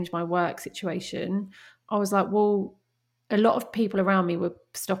to change my work situation, I was like, well, a lot of people around me were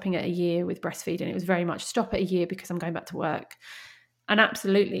stopping at a year with breastfeeding. It was very much stop at a year because I'm going back to work. And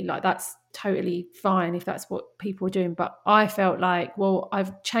absolutely, like that's totally fine if that's what people are doing. But I felt like, well,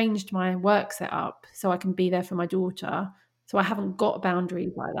 I've changed my work setup so I can be there for my daughter. So I haven't got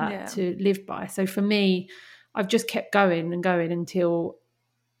boundaries like that to live by. So for me, I've just kept going and going until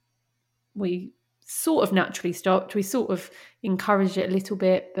we sort of naturally stopped. We sort of encouraged it a little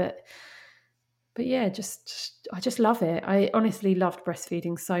bit, but yeah, I just love it. I honestly loved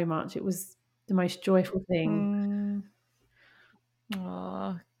breastfeeding so much. It was the most joyful thing.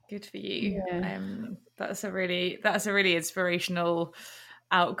 Oh, good for you. Yeah. That's a really inspirational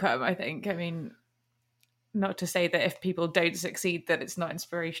outcome, I think. I mean, not to say that if people don't succeed that it's not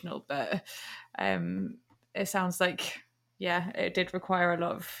inspirational, but it sounds like it did require a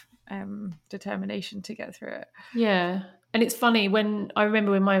lot of determination to get through it. Yeah. And it's funny I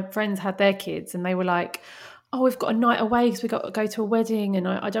remember when my friends had their kids and they were like, oh, we've got a night away because we've got to go to a wedding and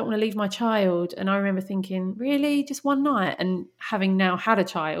I don't want to leave my child. And I remember thinking, really, just one night? And having now had a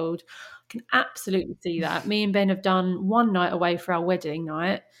child, I can absolutely see that. Me and Ben have done one night away for our wedding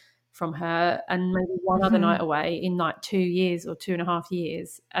night from her and maybe one other night away in like 2 years or 2.5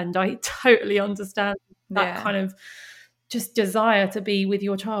 years. And I totally understand that kind of just desire to be with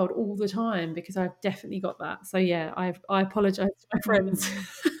your child all the time because I've definitely got that. So yeah, I apologize to my friends.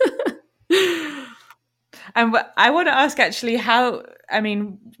 And I want to ask actually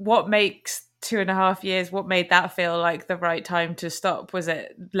what makes 2.5 years, what made that feel like the right time to stop? Was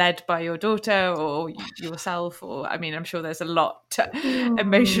it led by your daughter or yourself? Or, I mean, I'm sure there's a lot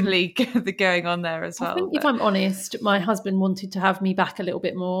emotionally going on there as well. I think if I'm honest, my husband wanted to have me back a little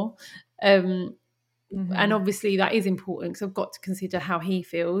bit more. And obviously that is important because I've got to consider how he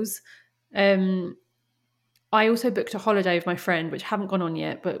feels. I also booked a holiday with my friend, which haven't gone on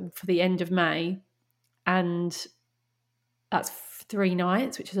yet, but for the end of May. And that's 3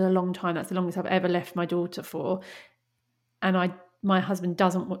 nights, which is a long time. That's the longest I've ever left my daughter for. And my husband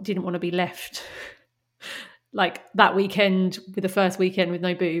didn't want to be left like that weekend with the first weekend with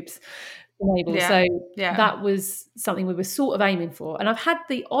no boobs. That was something we were sort of aiming for. And I've had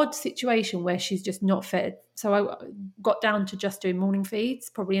the odd situation where she's just not fed. So I got down to just doing morning feeds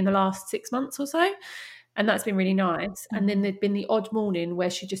probably in the last 6 months or so. And that's been really nice. And then there'd been the odd morning where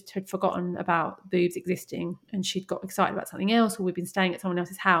she just had forgotten about boobs existing and she'd got excited about something else, or we'd been staying at someone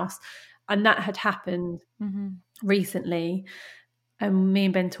else's house. And that had happened recently. And me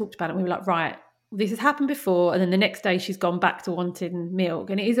and Ben talked about it. And we were like, right, this has happened before. And then the next day she's gone back to wanting milk.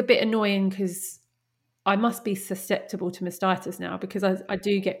 And it is a bit annoying because I must be susceptible to mastitis now because I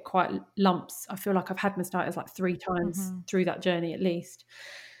do get quite lumps. I feel like I've had mastitis like 3 times through that journey at least.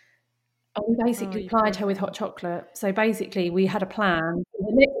 And we basically plied her with hot chocolate. So basically we had a plan.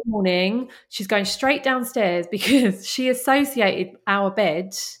 The next morning, she's going straight downstairs because she associated our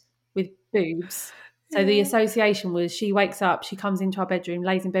bed with boobs. So the association was she wakes up, she comes into our bedroom,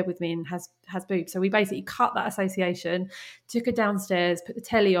 lays in bed with me and has boobs. So we basically cut that association, took her downstairs, put the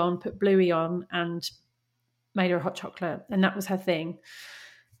telly on, put Bluey on and made her a hot chocolate. And that was her thing.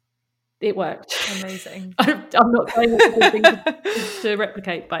 It worked. Amazing. I'm not saying it's a good thing to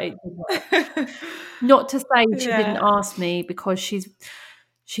replicate, but it did work. Not to say she didn't ask me, because she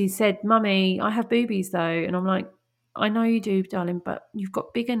said, "Mummy, I have boobies though." And I'm like, "I know you do, darling, but you've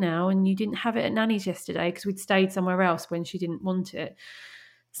got bigger now and you didn't have it at Nanny's yesterday," because we'd stayed somewhere else when she didn't want it.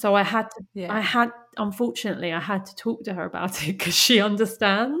 So unfortunately, I had to talk to her about it because she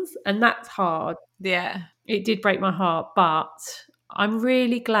understands, and that's hard. Yeah. It did break my heart, but I'm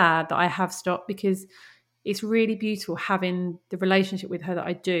really glad that I have stopped, because it's really beautiful having the relationship with her that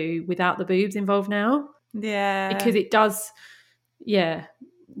I do without the boobs involved now. Yeah. Because it does, yeah,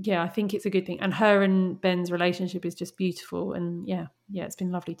 I think it's a good thing. And her and Ben's relationship is just beautiful. And yeah, it's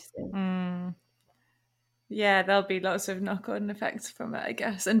been lovely to see. Yeah, there'll be lots of knock-on effects from it, I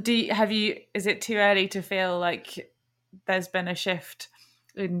guess. And is it too early to feel like there's been a shift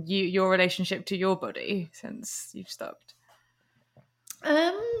in your relationship to your body since you've stopped?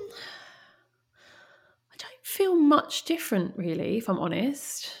 I don't feel much different, really, if I'm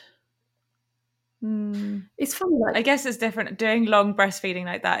honest. It's funny. I guess it's different. Doing long breastfeeding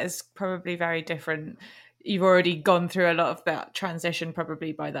like that is probably very different. You've already gone through a lot of that transition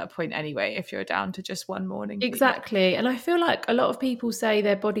probably by that point anyway, if you're down to just one morning. Exactly. And I feel like a lot of people say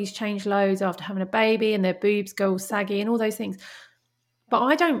their bodies change loads after having a baby and their boobs go all saggy and all those things.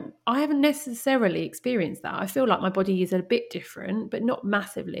 But I haven't necessarily experienced that. I feel like my body is a bit different, but not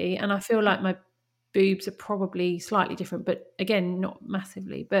massively. And I feel like my boobs are probably slightly different, but again, not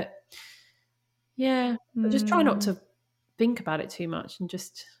massively. But yeah, I just try not to think about it too much and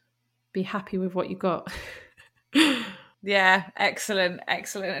just be happy with what you got. Yeah, excellent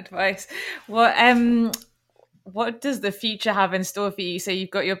advice. What does the future have in store for you? So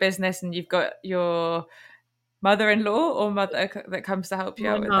you've got your business and you've got your mother-in-law or mother that comes to help you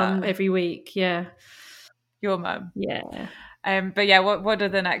out with that every week. Yeah, your mum. Yeah. But yeah, what do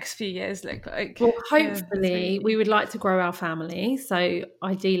the next few years look like? Well, hopefully we would like to grow our family. So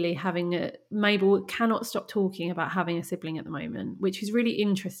ideally Mabel cannot stop talking about having a sibling at the moment, which is really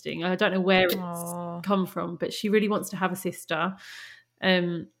interesting. I don't know where it's come from, but she really wants to have a sister.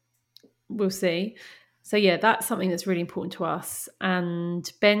 We'll see. So yeah, that's something that's really important to us.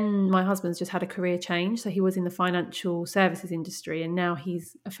 And Ben, my husband's just had a career change. So he was in the financial services industry and now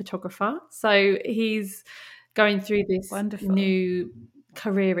he's a photographer. So he's going through this new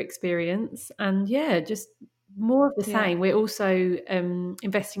career experience, and yeah, just more of the same. We're also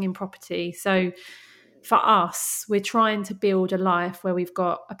investing in property. So for us, we're trying to build a life where we've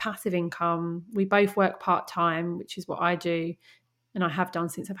got a passive income. We both work part-time, which is what I do, and I have done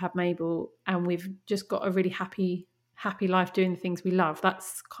since I've had Mabel, and we've just got a really happy life doing the things we love.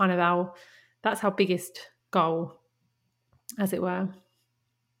 That's kind of our biggest goal, as it were.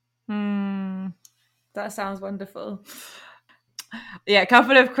 That sounds wonderful. Yeah, a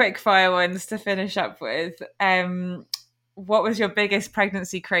couple of quick fire ones to finish up with. What was your biggest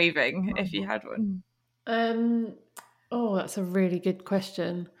pregnancy craving, if you had one? That's a really good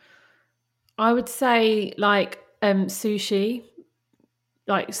question. I would say sushi,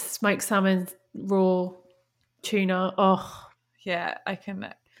 like smoked salmon, raw tuna. Oh, yeah, I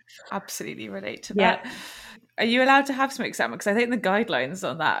can absolutely relate to that. Yeah. Are you allowed to have smoked salmon? Because I think the guidelines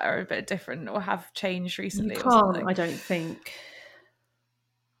on that are a bit different or have changed recently. You can't, I don't think.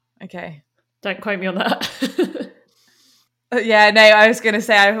 Okay. Don't quote me on that. Yeah, no, I was going to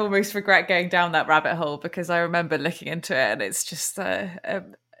say I almost regret going down that rabbit hole because I remember looking into it and it's just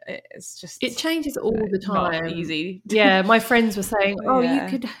it changes all the time. Not easy. Yeah, my friends were saying,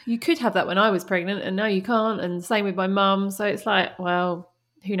 you could have that when I was pregnant and now you can't, and same with my mum. So it's like, well,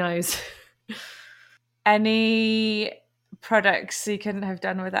 who knows? Any products you couldn't have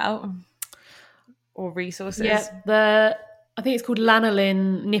done without, or resources? Yeah, I think it's called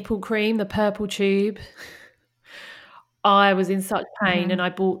lanolin nipple cream, the purple tube. I was in such pain and I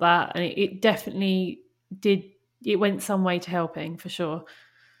bought that, and it definitely did. It went some way to helping for sure.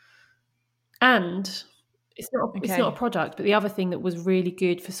 And it's not a product, but the other thing that was really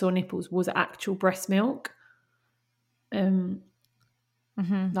good for sore nipples was actual breast milk. Like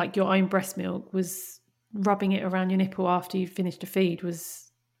your own breast milk, was rubbing it around your nipple after you finished a feed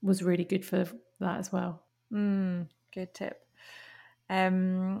was really good for that as well. Good tip.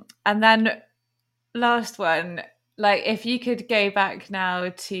 And then last one, like if you could go back now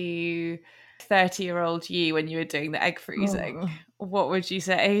to 30-year-old you when you were doing the egg freezing, what would you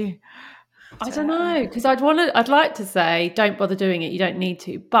say? I don't know, because I'd like to say don't bother doing it, you don't need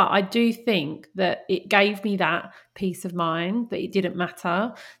to, but I do think that it gave me that peace of mind that it didn't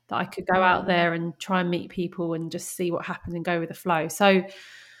matter, that I could go out there and try and meet people and just see what happened and go with the flow. So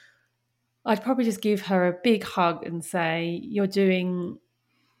I'd probably just give her a big hug and say, you're doing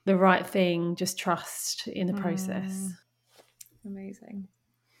the right thing, just trust in the process. Amazing.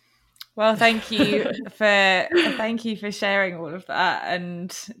 Well, thank you for sharing all of that.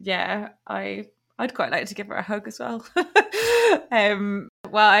 And yeah, I'd quite like to give her a hug as well. And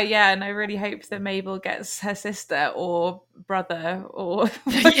I really hope that Mabel gets her sister or brother, or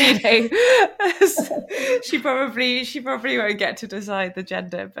she probably won't get to decide the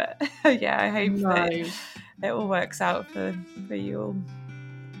gender, but I hope that it all works out for you all.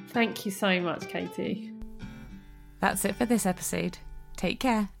 Thank you so much, Katie. That's it for this episode. Take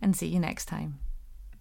care and see you next time.